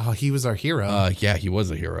remember. Oh, he was our hero. Yeah, he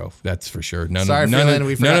was a hero. That's for sure. None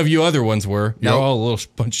of you other ones were. You're all a little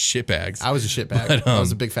bunch of shitbags. I was a shitbag. I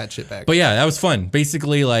was a big fat shitbag. But yeah, that was fun.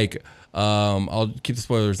 Basically, like, I'll keep the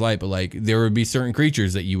spoilers light, but like, there would be certain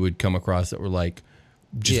creatures that you would come across that were like,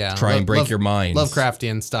 try and break your mind.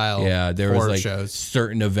 Lovecraftian style. Yeah, there was like shows.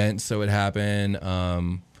 Certain events that would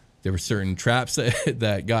happen. There were certain traps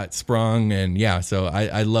that got sprung, and so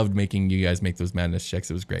I loved making you guys make those madness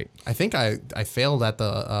checks. It was great. I think I failed at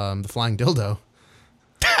the flying dildo.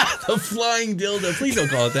 The flying dildo. Please don't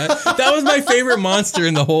call it that. That was my favorite monster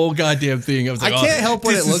in the whole goddamn thing. I was like, I can't help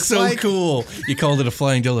what it looks so like. Cool. You called it a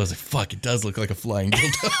flying dildo. I was like, fuck, it does look like a flying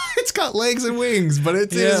dildo. It's got legs and wings, but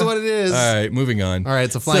it is what it is. All right, moving on. All right,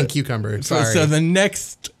 it's a flying cucumber. Sorry. So the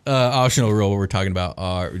next optional rule we're talking about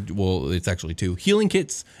it's actually 2: healing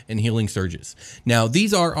kits and healing surges. Now,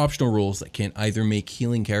 these are optional rules that can either make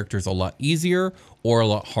healing characters a lot easier or a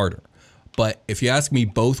lot harder. But if you ask me,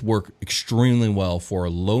 both work extremely well for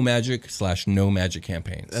low magic / no magic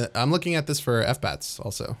campaigns. I'm looking at this for FBATs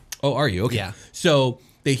also. Oh, are you? Okay. Yeah. So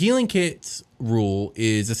the healing kits rule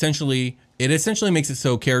is essentially makes it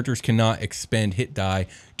so characters cannot expend hit die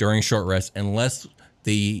during short rest unless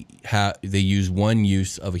they use one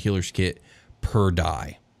use of a healer's kit per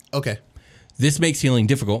die. Okay. This makes healing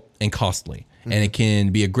difficult and costly. And it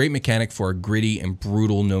can be a great mechanic for a gritty and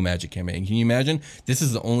brutal no magic campaign. Can you imagine? This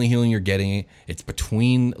is the only healing you're getting. It's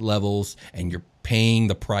between levels, and you're paying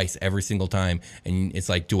the price every single time. And it's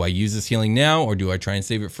like, do I use this healing now, or do I try and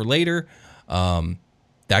save it for later?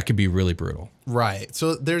 That could be really brutal. Right.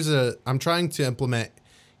 So I'm trying to implement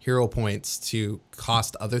hero points to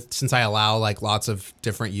cost since I allow like lots of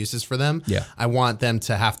different uses for them. Yeah. I want them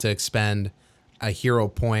to have to expend a hero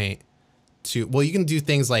point you can do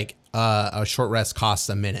things like a short rest costs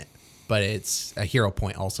a minute, but it's a hero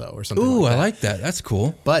point also or something like that. I like that. That's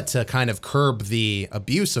cool. But to kind of curb the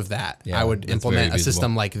abuse of that, I would implement a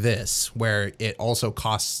system like this where it also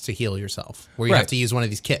costs to heal yourself, where you have to use one of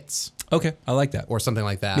these kits. Okay, I like that. Or something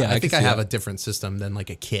like that. Yeah, I think I have a different system than like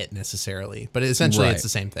a kit necessarily, but essentially it's the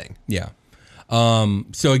same thing. Yeah.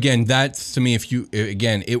 So again, that's to me,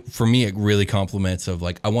 for me, it really complements of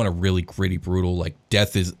like, I want a really gritty, brutal, like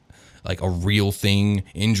death is like a real thing.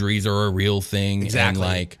 Injuries are a real thing.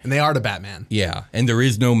 Exactly. And they are to Batman. Yeah. And there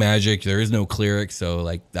is no magic. There is no cleric. So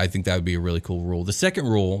like, I think that would be a really cool rule. The second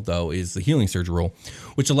rule, though, is the Healing Surge rule,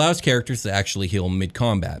 which allows characters to actually heal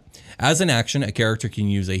mid-combat. As an action, a character can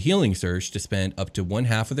use a Healing Surge to spend up to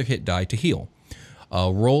 1/2 of their hit die to heal.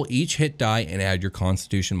 Roll each hit die and add your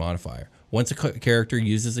Constitution modifier. Once a character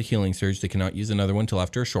uses a Healing Surge, they cannot use another one until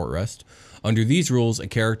after a short rest. Under these rules, a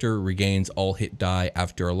character regains all hit die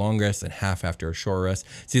after a long rest and half after a short rest.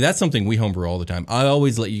 See, that's something we homebrew all the time. I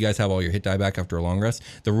always let you guys have all your hit die back after a long rest.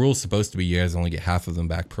 The rule's supposed to be you guys only get half of them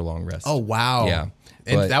back per long rest. Oh, wow. Yeah.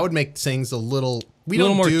 And that would make things a little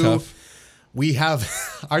more tough. We have,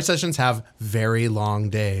 our sessions have very long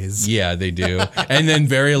days. Yeah, they do. And then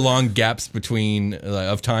very long gaps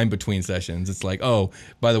of time between sessions. It's like, oh,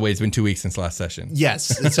 by the way, it's been 2 weeks since last session.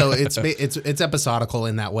 Yes. So it's episodical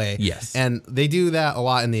in that way. Yes. And they do that a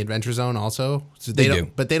lot in the Adventure Zone also. So they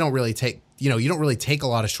don't, but they don't really take, you don't really take a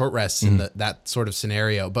lot of short rests in that sort of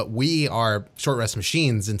scenario. But we are short rest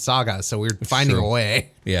machines in Saga, so we're finding a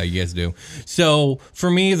way. Yeah, you guys do. So for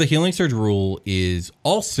me, the Healing Surge rule is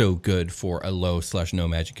also good for a low/no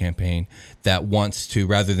magic campaign that wants to,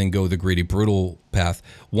 rather than go the greedy brutal path,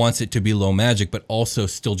 wants it to be low magic, but also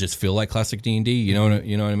still just feel like classic D&D. You know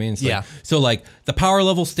what I mean? It's like, so like the power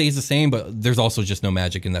level stays the same, but there's also just no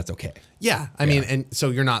magic, and that's okay. Yeah, I mean, and so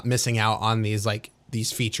you're not missing out on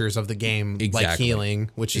these features of the game, like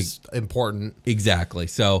healing, which is important. Exactly.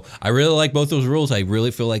 So I really like both those rules. I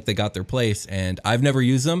really feel like they got their place, and I've never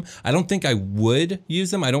used them. I don't think I would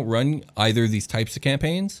use them. I don't run either of these types of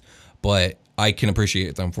campaigns, but I can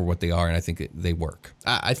appreciate them for what they are, and I think they work.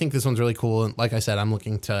 I think this one's really cool, and like I said, I'm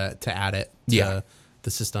looking to add it to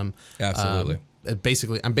the system. Absolutely.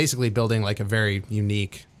 I'm basically building like a very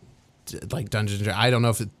unique like dungeon. I don't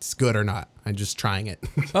know if it's good or not. I'm just trying it.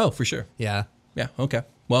 Oh, for sure. Yeah. Yeah, okay.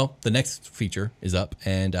 Well, the next feature is up,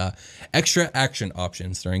 and extra action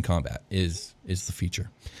options during combat is the feature.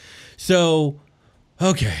 So,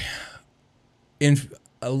 okay.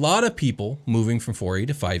 A lot of people moving from 4E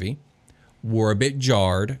to 5E were a bit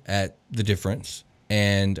jarred at the difference,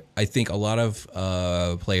 and I think a lot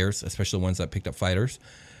of players, especially ones that picked up fighters,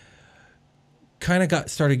 kind of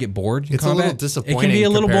started to get bored in combat. A little disappointing. It can be a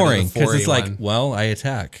little boring because it's like, one. well, I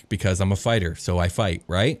attack because I'm a fighter, so I fight,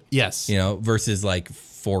 right? Yes. Versus like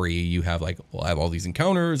 4E, you have like, well, I have all these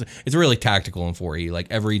encounters. It's really tactical in 4E. Like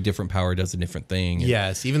every different power does a different thing.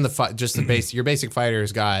 Yes, even your basic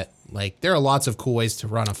fighter's got like there are lots of cool ways to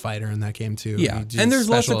run a fighter in that game too. Yeah, and there's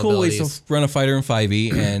lots of cool ways to run a fighter in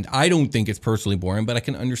 5E, and I don't think it's personally boring, but I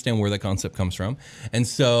can understand where that concept comes from. And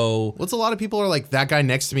so, a lot of people are like, that guy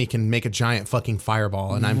next to me can make a giant fucking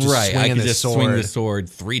fireball, and I'm just swinging this sword. Swing the sword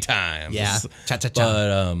 3 times. Yeah,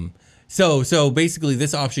 but So basically,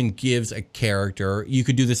 this option gives a character, you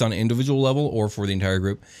could do this on an individual level or for the entire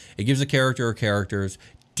group. It gives a character or characters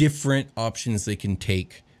different options they can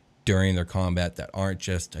take during their combat that aren't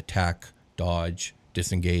just attack, dodge,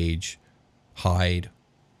 disengage, hide,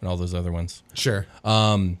 and all those other ones. Sure.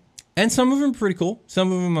 And some of them are pretty cool.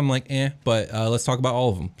 Some of them I'm like, but let's talk about all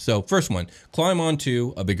of them. So first one, climb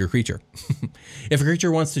onto a bigger creature. If a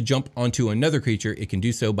creature wants to jump onto another creature, it can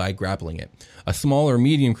do so by grappling it. A small or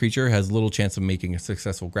medium creature has little chance of making a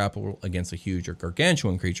successful grapple against a huge or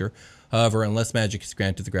gargantuan creature. However, unless magic is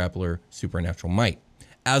granted the grappler supernatural might.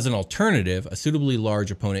 As an alternative, a suitably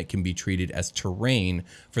large opponent can be treated as terrain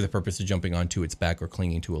for the purpose of jumping onto its back or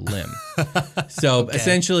clinging to a limb. So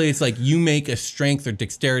essentially, it's like you make a strength or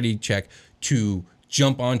dexterity check to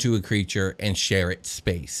jump onto a creature and share its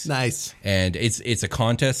space. Nice. And it's a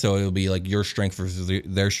contest, so it'll be like your strength versus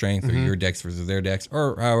their strength, or your dex versus their dex,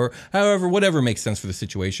 or however, whatever makes sense for the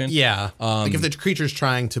situation. Yeah. Like if the creature's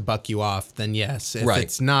trying to buck you off, then yes. If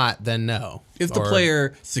it's not, then no. If the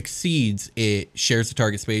player succeeds, it shares the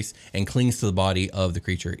target space and clings to the body of the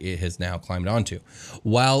creature it has now climbed onto.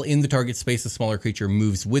 While in the target space, the smaller creature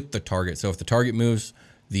moves with the target. So if the target moves,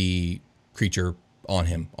 the creature on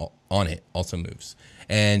it also moves.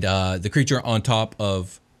 And the creature on top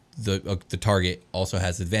of the target also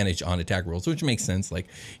has advantage on attack rolls, which makes sense. Like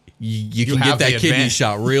you can get that kidney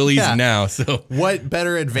shot real easy now. So what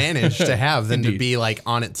better advantage to have than to be like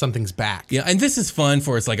on something's back? Yeah, and this is fun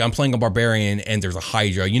for it's like I'm playing a barbarian and there's a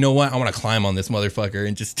Hydra. You know what? I want to climb on this motherfucker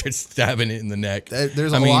and just start stabbing it in the neck.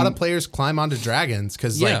 There's a lot of players climb onto dragons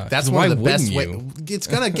because that's one of the best ways. It's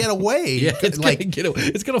gonna get away.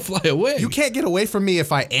 It's gonna fly away. You can't get away from me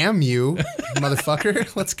if I am you,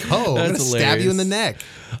 motherfucker. Let's go. I'm gonna stab you in the neck.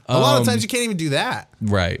 A lot of times you can't even do that.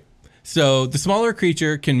 Right. So the smaller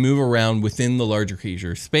creature can move around within the larger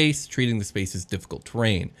creature's space, treating the space as difficult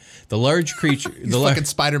terrain. The large creature... He's fucking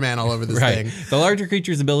Spider-Man all over this thing. The larger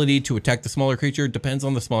creature's ability to attack the smaller creature depends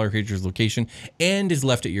on the smaller creature's location and is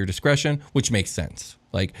left at your discretion, which makes sense.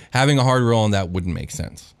 Like, having a hard roll on that wouldn't make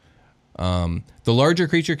sense. The larger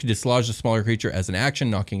creature can dislodge the smaller creature as an action,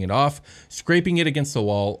 knocking it off, scraping it against the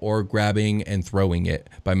wall, or grabbing and throwing it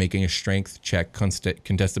by making a strength check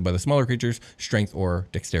contested by the smaller creature's strength or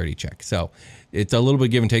dexterity check. So it's a little bit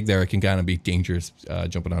give and take there. It can kind of be dangerous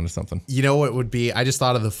jumping onto something. You know what would be? I just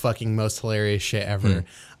thought of the fucking most hilarious shit ever.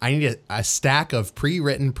 I need a stack of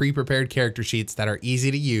pre-written, pre-prepared character sheets that are easy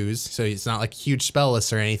to use. So it's not like huge spell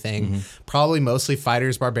lists or anything. Probably mostly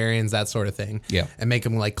fighters, barbarians, that sort of thing. Yeah. And make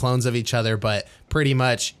them like clones of each other. But pretty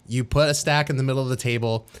much you put a stack in the middle of the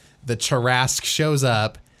table. The Charask shows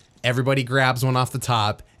up. Everybody grabs one off the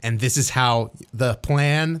top. And this is how the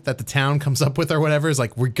plan that the town comes up with or whatever is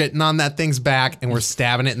like, we're getting on that thing's back and we're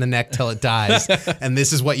stabbing it in the neck till it dies. And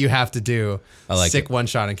this is what you have to do. I like Sick it.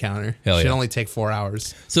 one-shot encounter. Hell Should yeah. only take 4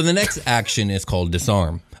 hours. So the next action is called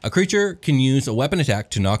Disarm. A creature can use a weapon attack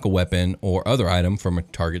to knock a weapon or other item from a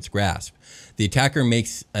target's grasp. The attacker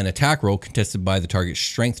makes an attack roll contested by the target's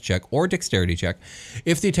strength check or dexterity check.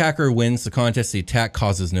 If the attacker wins the contest, the attack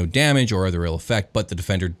causes no damage or other ill effect, but the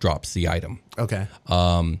defender drops the item. Okay.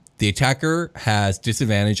 The attacker has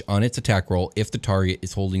disadvantage on its attack roll if the target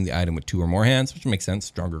is holding the item with 2 or more hands, which makes sense,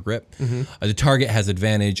 stronger grip. The target has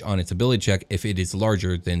advantage on its ability check if it is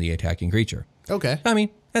larger than the attacking creature. Okay. I mean,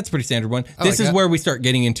 that's a pretty standard one. This is where we start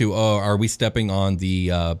getting into, are we stepping on the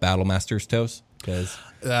Battle Master's toes? Because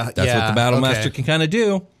that's what the Battle Master can kind of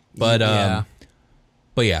do. But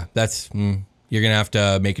yeah, that's... you're going to have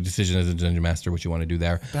to make a decision as a Dungeon Master what you want to do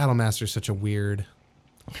there. Battle Master's such a weird...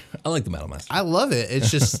 I like the Battle Master. I love it. It's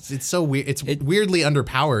just, it's so weird. It's weirdly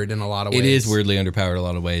underpowered in a lot of ways. It is weirdly underpowered in a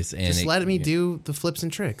lot of ways. And just let me do the flips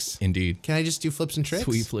and tricks. Indeed. Can I just do flips and tricks?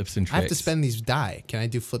 Sweet flips and tricks. I have to spend these die. Can I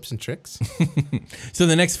do flips and tricks? So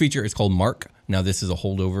the next feature is called Mark. Now this is a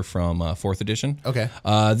holdover from 4th edition. Okay.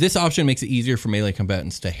 This option makes it easier for melee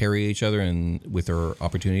combatants to harry each other and with their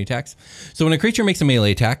opportunity attacks. So when a creature makes a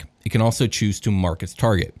melee attack, it can also choose to mark its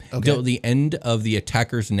target. Until the end of the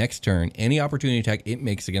attacker's next turn, any opportunity attack it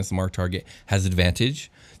makes against the marked target has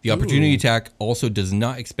advantage. The opportunity attack also does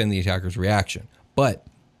not expend the attacker's reaction, but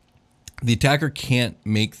the attacker can't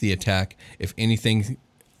make the attack if anything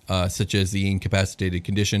such as the incapacitated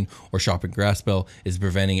condition or shopping grass spell is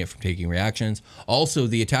preventing it from taking reactions. Also,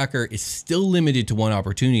 the attacker is still limited to 1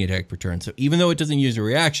 opportunity attack per turn. So even though it doesn't use a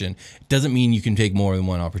reaction, it doesn't mean you can take more than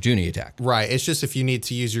 1 opportunity attack. Right. It's just if you need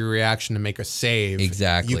to use your reaction to make a save,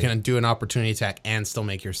 exactly, you can do an opportunity attack and still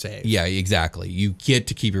make your save. Yeah, exactly. You get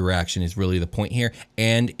to keep your reaction is really the point here.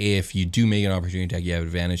 And if you do make an opportunity attack, you have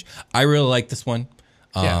advantage. I really like this one.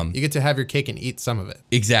 Yeah, you get to have your cake and eat some of it.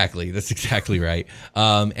 Exactly. That's exactly right.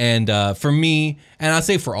 And for me, and I'll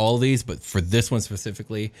say for all of these, but for this one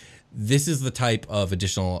specifically, this is the type of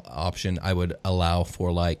additional option I would allow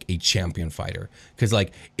for like a champion fighter. Because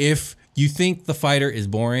like if you think the fighter is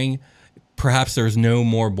boring, perhaps there's no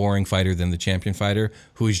more boring fighter than the champion fighter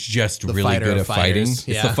who is just really good at fighting. It's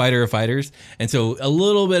the fighter of fighters. And so a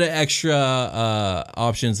little bit of extra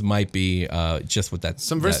options might be just what that's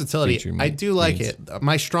some versatility. I do like it.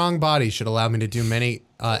 My strong body should allow me to do many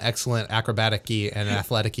excellent acrobatic-y and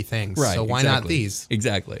athletic-y things. Right, so why not these?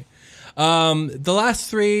 Exactly. The last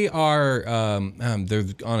 3 are, they're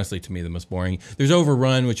honestly to me the most boring. There's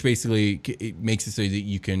Overrun, which basically it makes it so that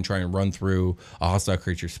you can try and run through a hostile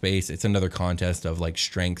creature space. It's another contest of like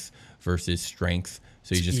strength versus strength.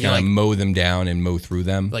 So you just kind of mow them down and mow through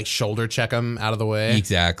them. Like shoulder check them out of the way.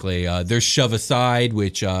 Exactly. There's Shove Aside,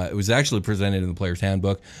 which it was actually presented in the player's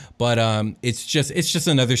handbook. But it's just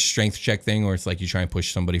another strength check thing where it's like you try and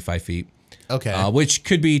push somebody 5 feet. Okay. Which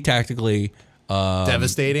could be tactically...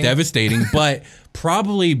 devastating, but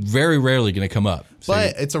probably very rarely going to come up. So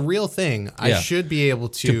but it's a real thing. I should be able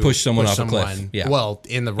to push someone off a cliff. Yeah. Well,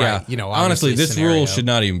 in the right, honestly, this scenario. Rule should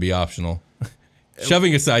not even be optional.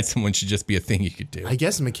 Shoving aside someone should just be a thing you could do. I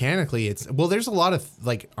guess mechanically there's a lot of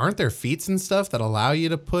aren't there feats and stuff that allow you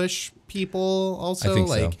to push people also? I think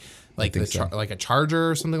so. Like like a charger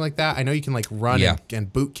or something like that. I know you can run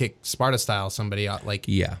and boot kick Sparta style somebody 5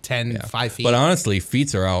 feet. But honestly,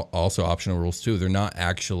 feats are also optional rules too. They're not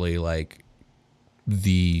actually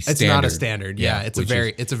the standard. It's not a standard. Yeah, it's a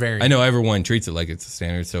variant. I know everyone treats it like it's a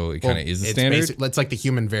standard, so it kind of is a standard. It's like the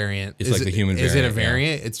human variant. It's like the human variant. Is it a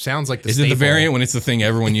variant? Yeah. It sounds like the Is staple. it the variant when it's the thing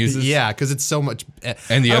everyone uses? Yeah, because it's so much.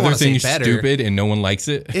 And the other thing is stupid and no one likes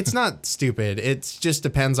it? It's not stupid. It just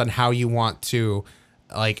depends on how you want to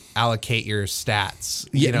allocate your stats.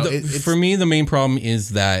 For me, the main problem is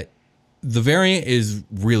that the variant is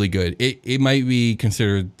really good. It might be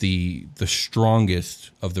considered the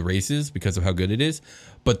strongest of the races because of how good it is.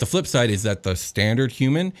 But the flip side is that the standard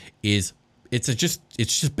human is it's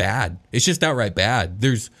just bad. It's just outright bad.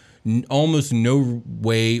 There's almost no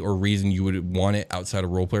way or reason you would want it outside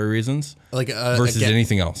of roleplay reasons, like versus again,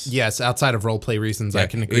 anything else. Yes, outside of roleplay reasons, I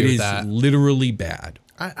can agree with that. It is literally bad.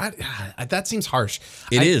 That seems harsh.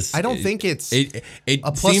 It is. I don't think it's it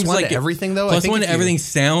a plus one to everything, though. Plus one to everything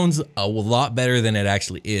sounds a lot better than it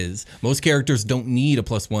actually is. Most characters don't need a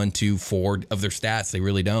 +1 to 4 of their stats. They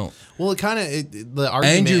really don't. Well, it kind of the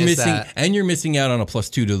argument is that, and you're missing out on a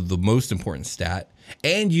 +2 to the most important stat,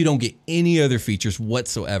 and you don't get any other features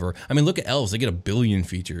whatsoever. I mean, look at elves; they get 1 billion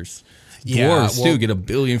features. Dwarves too get 1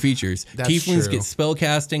 billion features. Tieflings get spell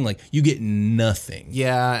casting. Like, you get nothing.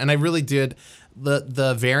 Yeah, and I really did.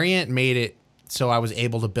 The variant made it so I was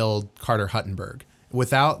able to build Carter Huttenberg.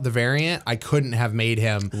 Without the variant, I couldn't have made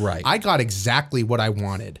him. Right. I got exactly what I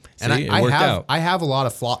wanted. See, and it worked out. I have a lot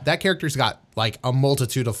of flaws. That character's got like a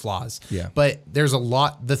multitude of flaws. Yeah. But there's a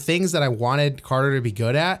lot. The things that I wanted Carter to be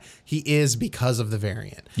good at, he is because of the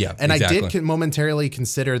variant. Yeah, and exactly. I did momentarily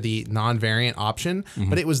consider the non-variant option,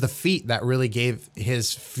 but it was the feat that really gave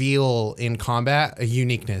his feel in combat a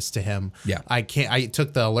uniqueness to him. Yeah. I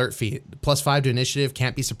took the alert feat, +5 to initiative,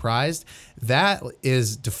 can't be surprised. That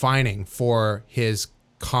is defining for his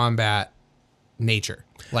combat nature.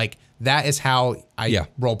 Like, that is how I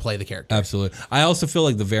role play the character. Absolutely. I also feel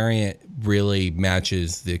like the variant really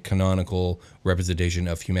matches the canonical representation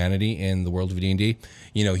of humanity in the world of D&D.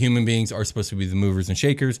 You know, human beings are supposed to be the movers and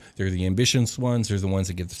shakers. They're the ambitious ones. They're the ones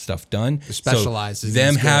that get the stuff done. The specialized. So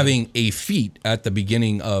them having a feat at the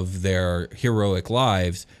beginning of their heroic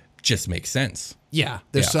lives just makes sense. Yeah.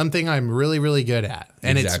 There's something I'm really, really good at.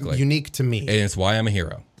 And it's unique to me. And it's why I'm a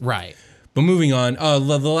hero. Right. But moving on,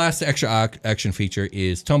 the last extra action feature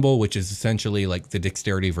is Tumble, which is essentially like the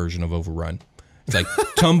dexterity version of Overrun. It's like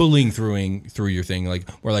tumbling through your thing, like,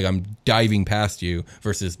 or like I'm diving past you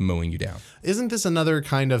versus mowing you down. Isn't this another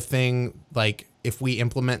kind of thing, like, if we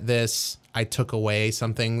implement this, I took away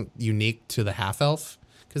something unique to the half-elf?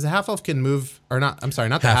 Because the half-elf can move, or not, I'm sorry,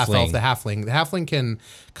 not the half-elf, the halfling. The halfling can,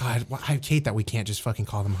 God, I hate that we can't just fucking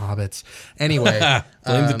call them hobbits. Anyway.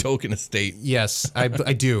 Blame the token estate. Yes, I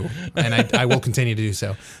do, and I will continue to do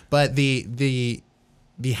so. But the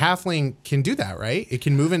halfling can do that, right? It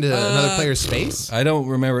can move into another player's space. I don't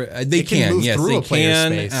remember. They can. Yes, they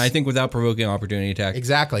can. Space. I think without provoking opportunity attack.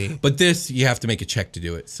 Exactly. But this, you have to make a check to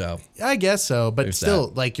do it. So I guess so. But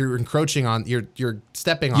still, like, you're encroaching on. You're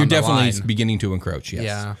stepping on. You're the definitely line. beginning to encroach. Yes.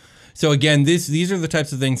 Yeah. So again, these are the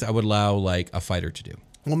types of things I would allow like a fighter to do.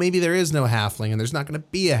 Well, maybe there is no halfling, and there's not going to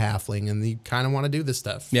be a halfling, and you kind of want to do this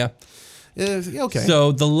stuff. Yeah. Okay.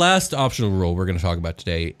 So the last optional rule we're going to talk about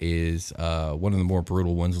today is one of the more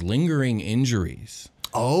brutal ones: lingering injuries.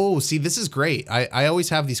 Oh, see, this is great. I always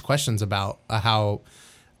have these questions about how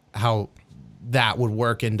that would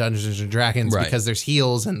work in Dungeons and Dragons, because there's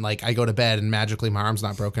heals, and like I go to bed and magically my arm's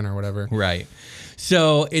not broken or whatever. Right.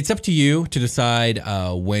 So it's up to you to decide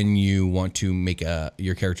when you want to make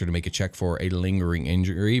your character to make a check for a lingering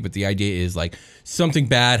injury. But the idea is, like, something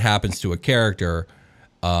bad happens to a character,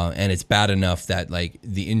 and it's bad enough that, like,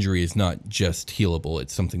 the injury is not just healable.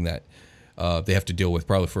 It's something that they have to deal with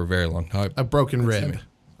probably for a very long time. A broken rib.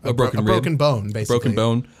 A broken bone, basically. Broken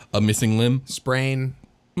bone. A missing limb. Sprain.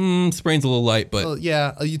 Sprain's a little light, but... Well,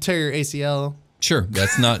 yeah, you tear your ACL. Sure,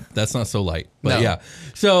 that's not so light, but No. yeah.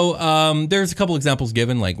 So there's a couple examples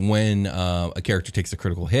given, like when a character takes a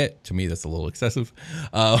critical hit. To me, that's a little excessive.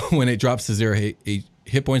 When it drops to 0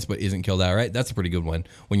 hit points but isn't killed outright, that's a pretty good one.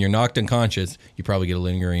 When you're knocked unconscious, you probably get a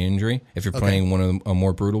lingering injury if you're playing a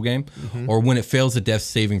more brutal game. Or when it fails a death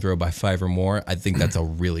saving throw by 5 or more, I think that's a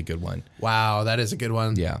really good one. Wow, that is a good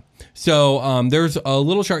one. Yeah. So there's a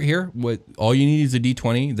little chart here. What all you need is a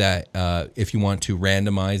D20 that if you want to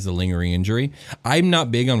randomize the lingering injury. I'm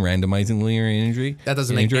not big on randomizing lingering injury. That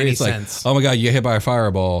doesn't make any sense. Like, oh my God, you get hit by a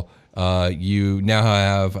fireball. You now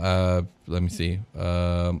have let me see.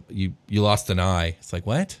 You lost an eye. It's like,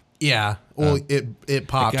 what? Yeah. Well, it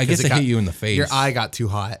popped. I guess it hit you in the face. Your eye got too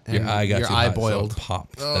hot. And your eye got your too eye hot, boiled. So it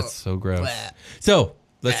popped. That's so gross. Bleh. So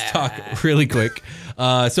let's talk really quick.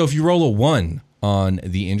 So if you roll a 1 on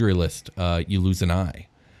the injury list, you lose an eye.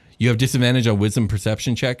 You have disadvantage on wisdom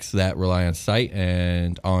perception checks that rely on sight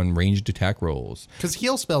and on ranged attack rolls. Because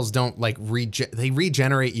heal spells don't like they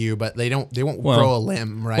regenerate you, but they won't grow a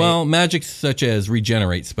limb, right? Well, magic such as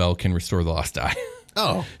regenerate spell can restore the lost eye.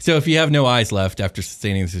 Oh. So if you have no eyes left after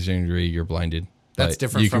sustaining this injury, you're blinded. That's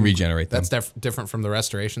different. You can regenerate them. That's different from the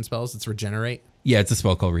restoration spells. It's regenerate. Yeah, it's a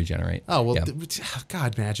spell called regenerate. Oh well, yeah.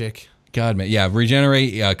 God, magic. God, man. Yeah,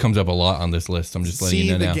 regenerate comes up a lot on this list. I'm just letting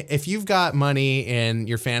you know now. If you've got money in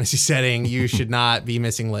your fantasy setting, you should not be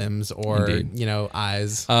missing limbs or,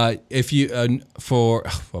 eyes. If you,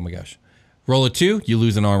 oh my gosh. Roll a 2, you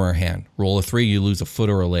lose an arm or a hand. Roll a 3, you lose a foot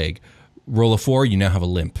or a leg. Roll a 4, you now have a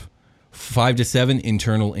limp. 5 to 7,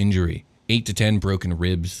 internal injury. 8 to 10, broken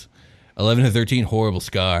ribs. 11 to 13, horrible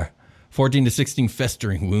scar. 14 to 16,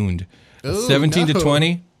 festering wound. Ooh, 17 to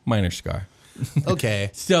 20, minor scar.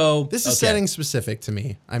 Okay. So this is setting specific to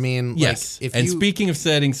me. I mean, yes. Speaking of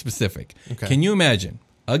setting specific, can you imagine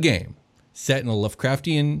a game set in a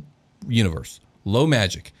Lovecraftian universe, low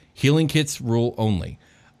magic, healing kits rule only,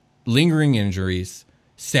 lingering injuries,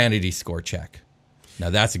 sanity score check? Now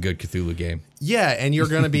that's a good Cthulhu game. Yeah, and you're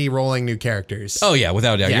going to be rolling new characters. Oh yeah,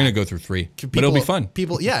 without a doubt. You're going to go through 3, but it'll be fun.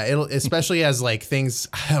 It'll especially as like things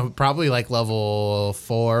probably like level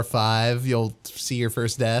 4 or 5, you'll see your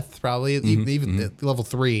first death. Probably even level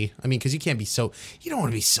 3. I mean, because you don't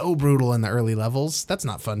want to be so brutal in the early levels. That's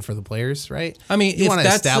not fun for the players, right? I mean, if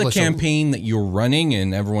that's the campaign that you're running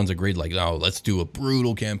and everyone's agreed, like, oh, let's do a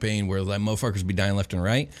brutal campaign where like motherfuckers be dying left and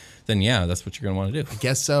right, then yeah, that's what you're going to want to do. I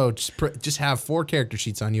guess so. Just have 4 character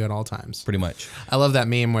sheets on you at all times. Pretty much. I love that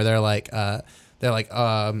meme where they're like,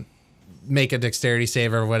 make a dexterity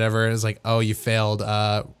save or whatever. It's like, oh, you failed.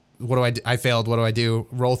 What do I do? I failed. What do I do?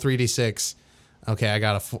 Roll 3d6. Okay, I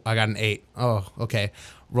got an 8. Oh, okay.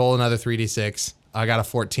 Roll another 3d6. I got a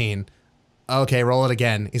 14. Okay, roll it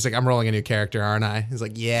again. He's like, I'm rolling a new character, aren't I? He's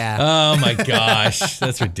like, yeah. Oh my gosh,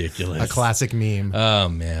 that's ridiculous. A classic meme. Oh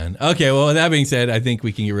man. Okay, well, with that being said, I think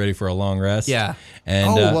we can get ready for a long rest. Yeah. And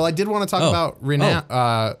I did want to talk about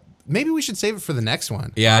renown. Maybe we should save it for the next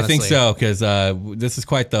one. Yeah, honestly. I think so, because this is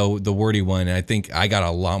quite the wordy one, and I think I got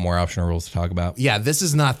a lot more optional rules to talk about. Yeah, this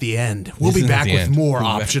is not the end. We'll be back with more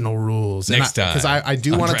optional rules next time. Because I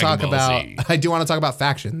do want to talk about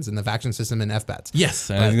factions and the faction system in FBATS. Yes,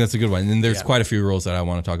 I think that's a good one. And there's quite a few rules that I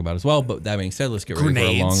want to talk about as well. But that being said, let's get ready for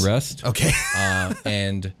a long rest. Okay.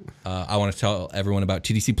 And I want to tell everyone about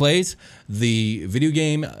TDC Plays, the video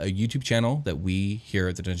game YouTube channel that we here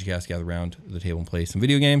at the Dungeon Cast gather around the table and play some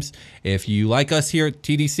video games. If you like us here at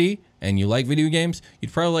TDC and you like video games,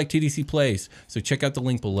 you'd probably like TDC Plays. So check out the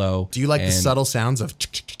link below. Do you like the subtle sounds of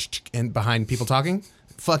and behind people talking?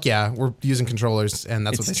 Fuck yeah, we're using controllers, and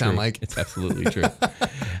that's what they sound like. It's absolutely true.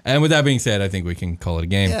 And with that being said, I think we can call it a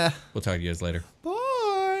game. Yeah. We'll talk to you guys later.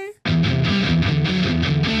 Bye.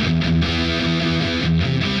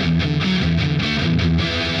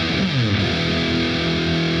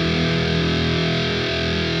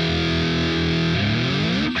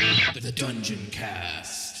 Dungeon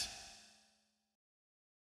Cast.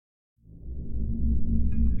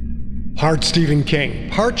 Part Stephen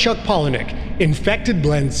King, part Chuck Palahniuk. Infected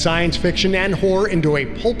blends science fiction and horror into a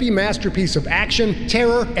pulpy masterpiece of action,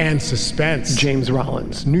 terror, and suspense. James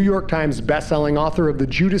Rollins, New York Times bestselling author of The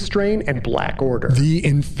Judas Strain and Black Order. The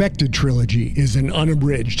Infected trilogy is an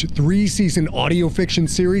unabridged 3-season audio fiction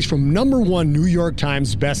series from #1 New York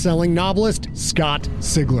Times bestselling novelist Scott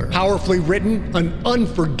Sigler. Powerfully written, an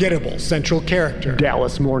unforgettable central character.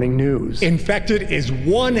 Dallas Morning News. Infected is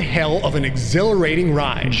one hell of an exhilarating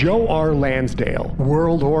ride. Joe R. Lansdale,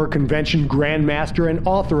 World Horror Convention Grandmaster and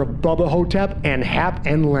author of Bubba Hotep and Hap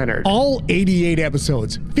and Leonard. All 88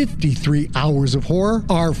 episodes, 53 hours of horror,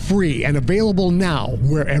 are free and available now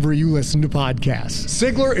wherever you listen to podcasts.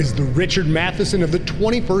 Sigler is the Richard Matheson of the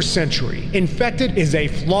 21st century. Infected is a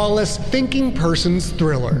flawless, thinking person's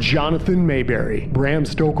thriller. Jonathan Mayberry, Bram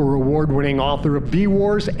Stoker award-winning author of Bee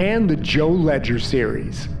Wars and the Joe Ledger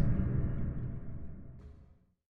series.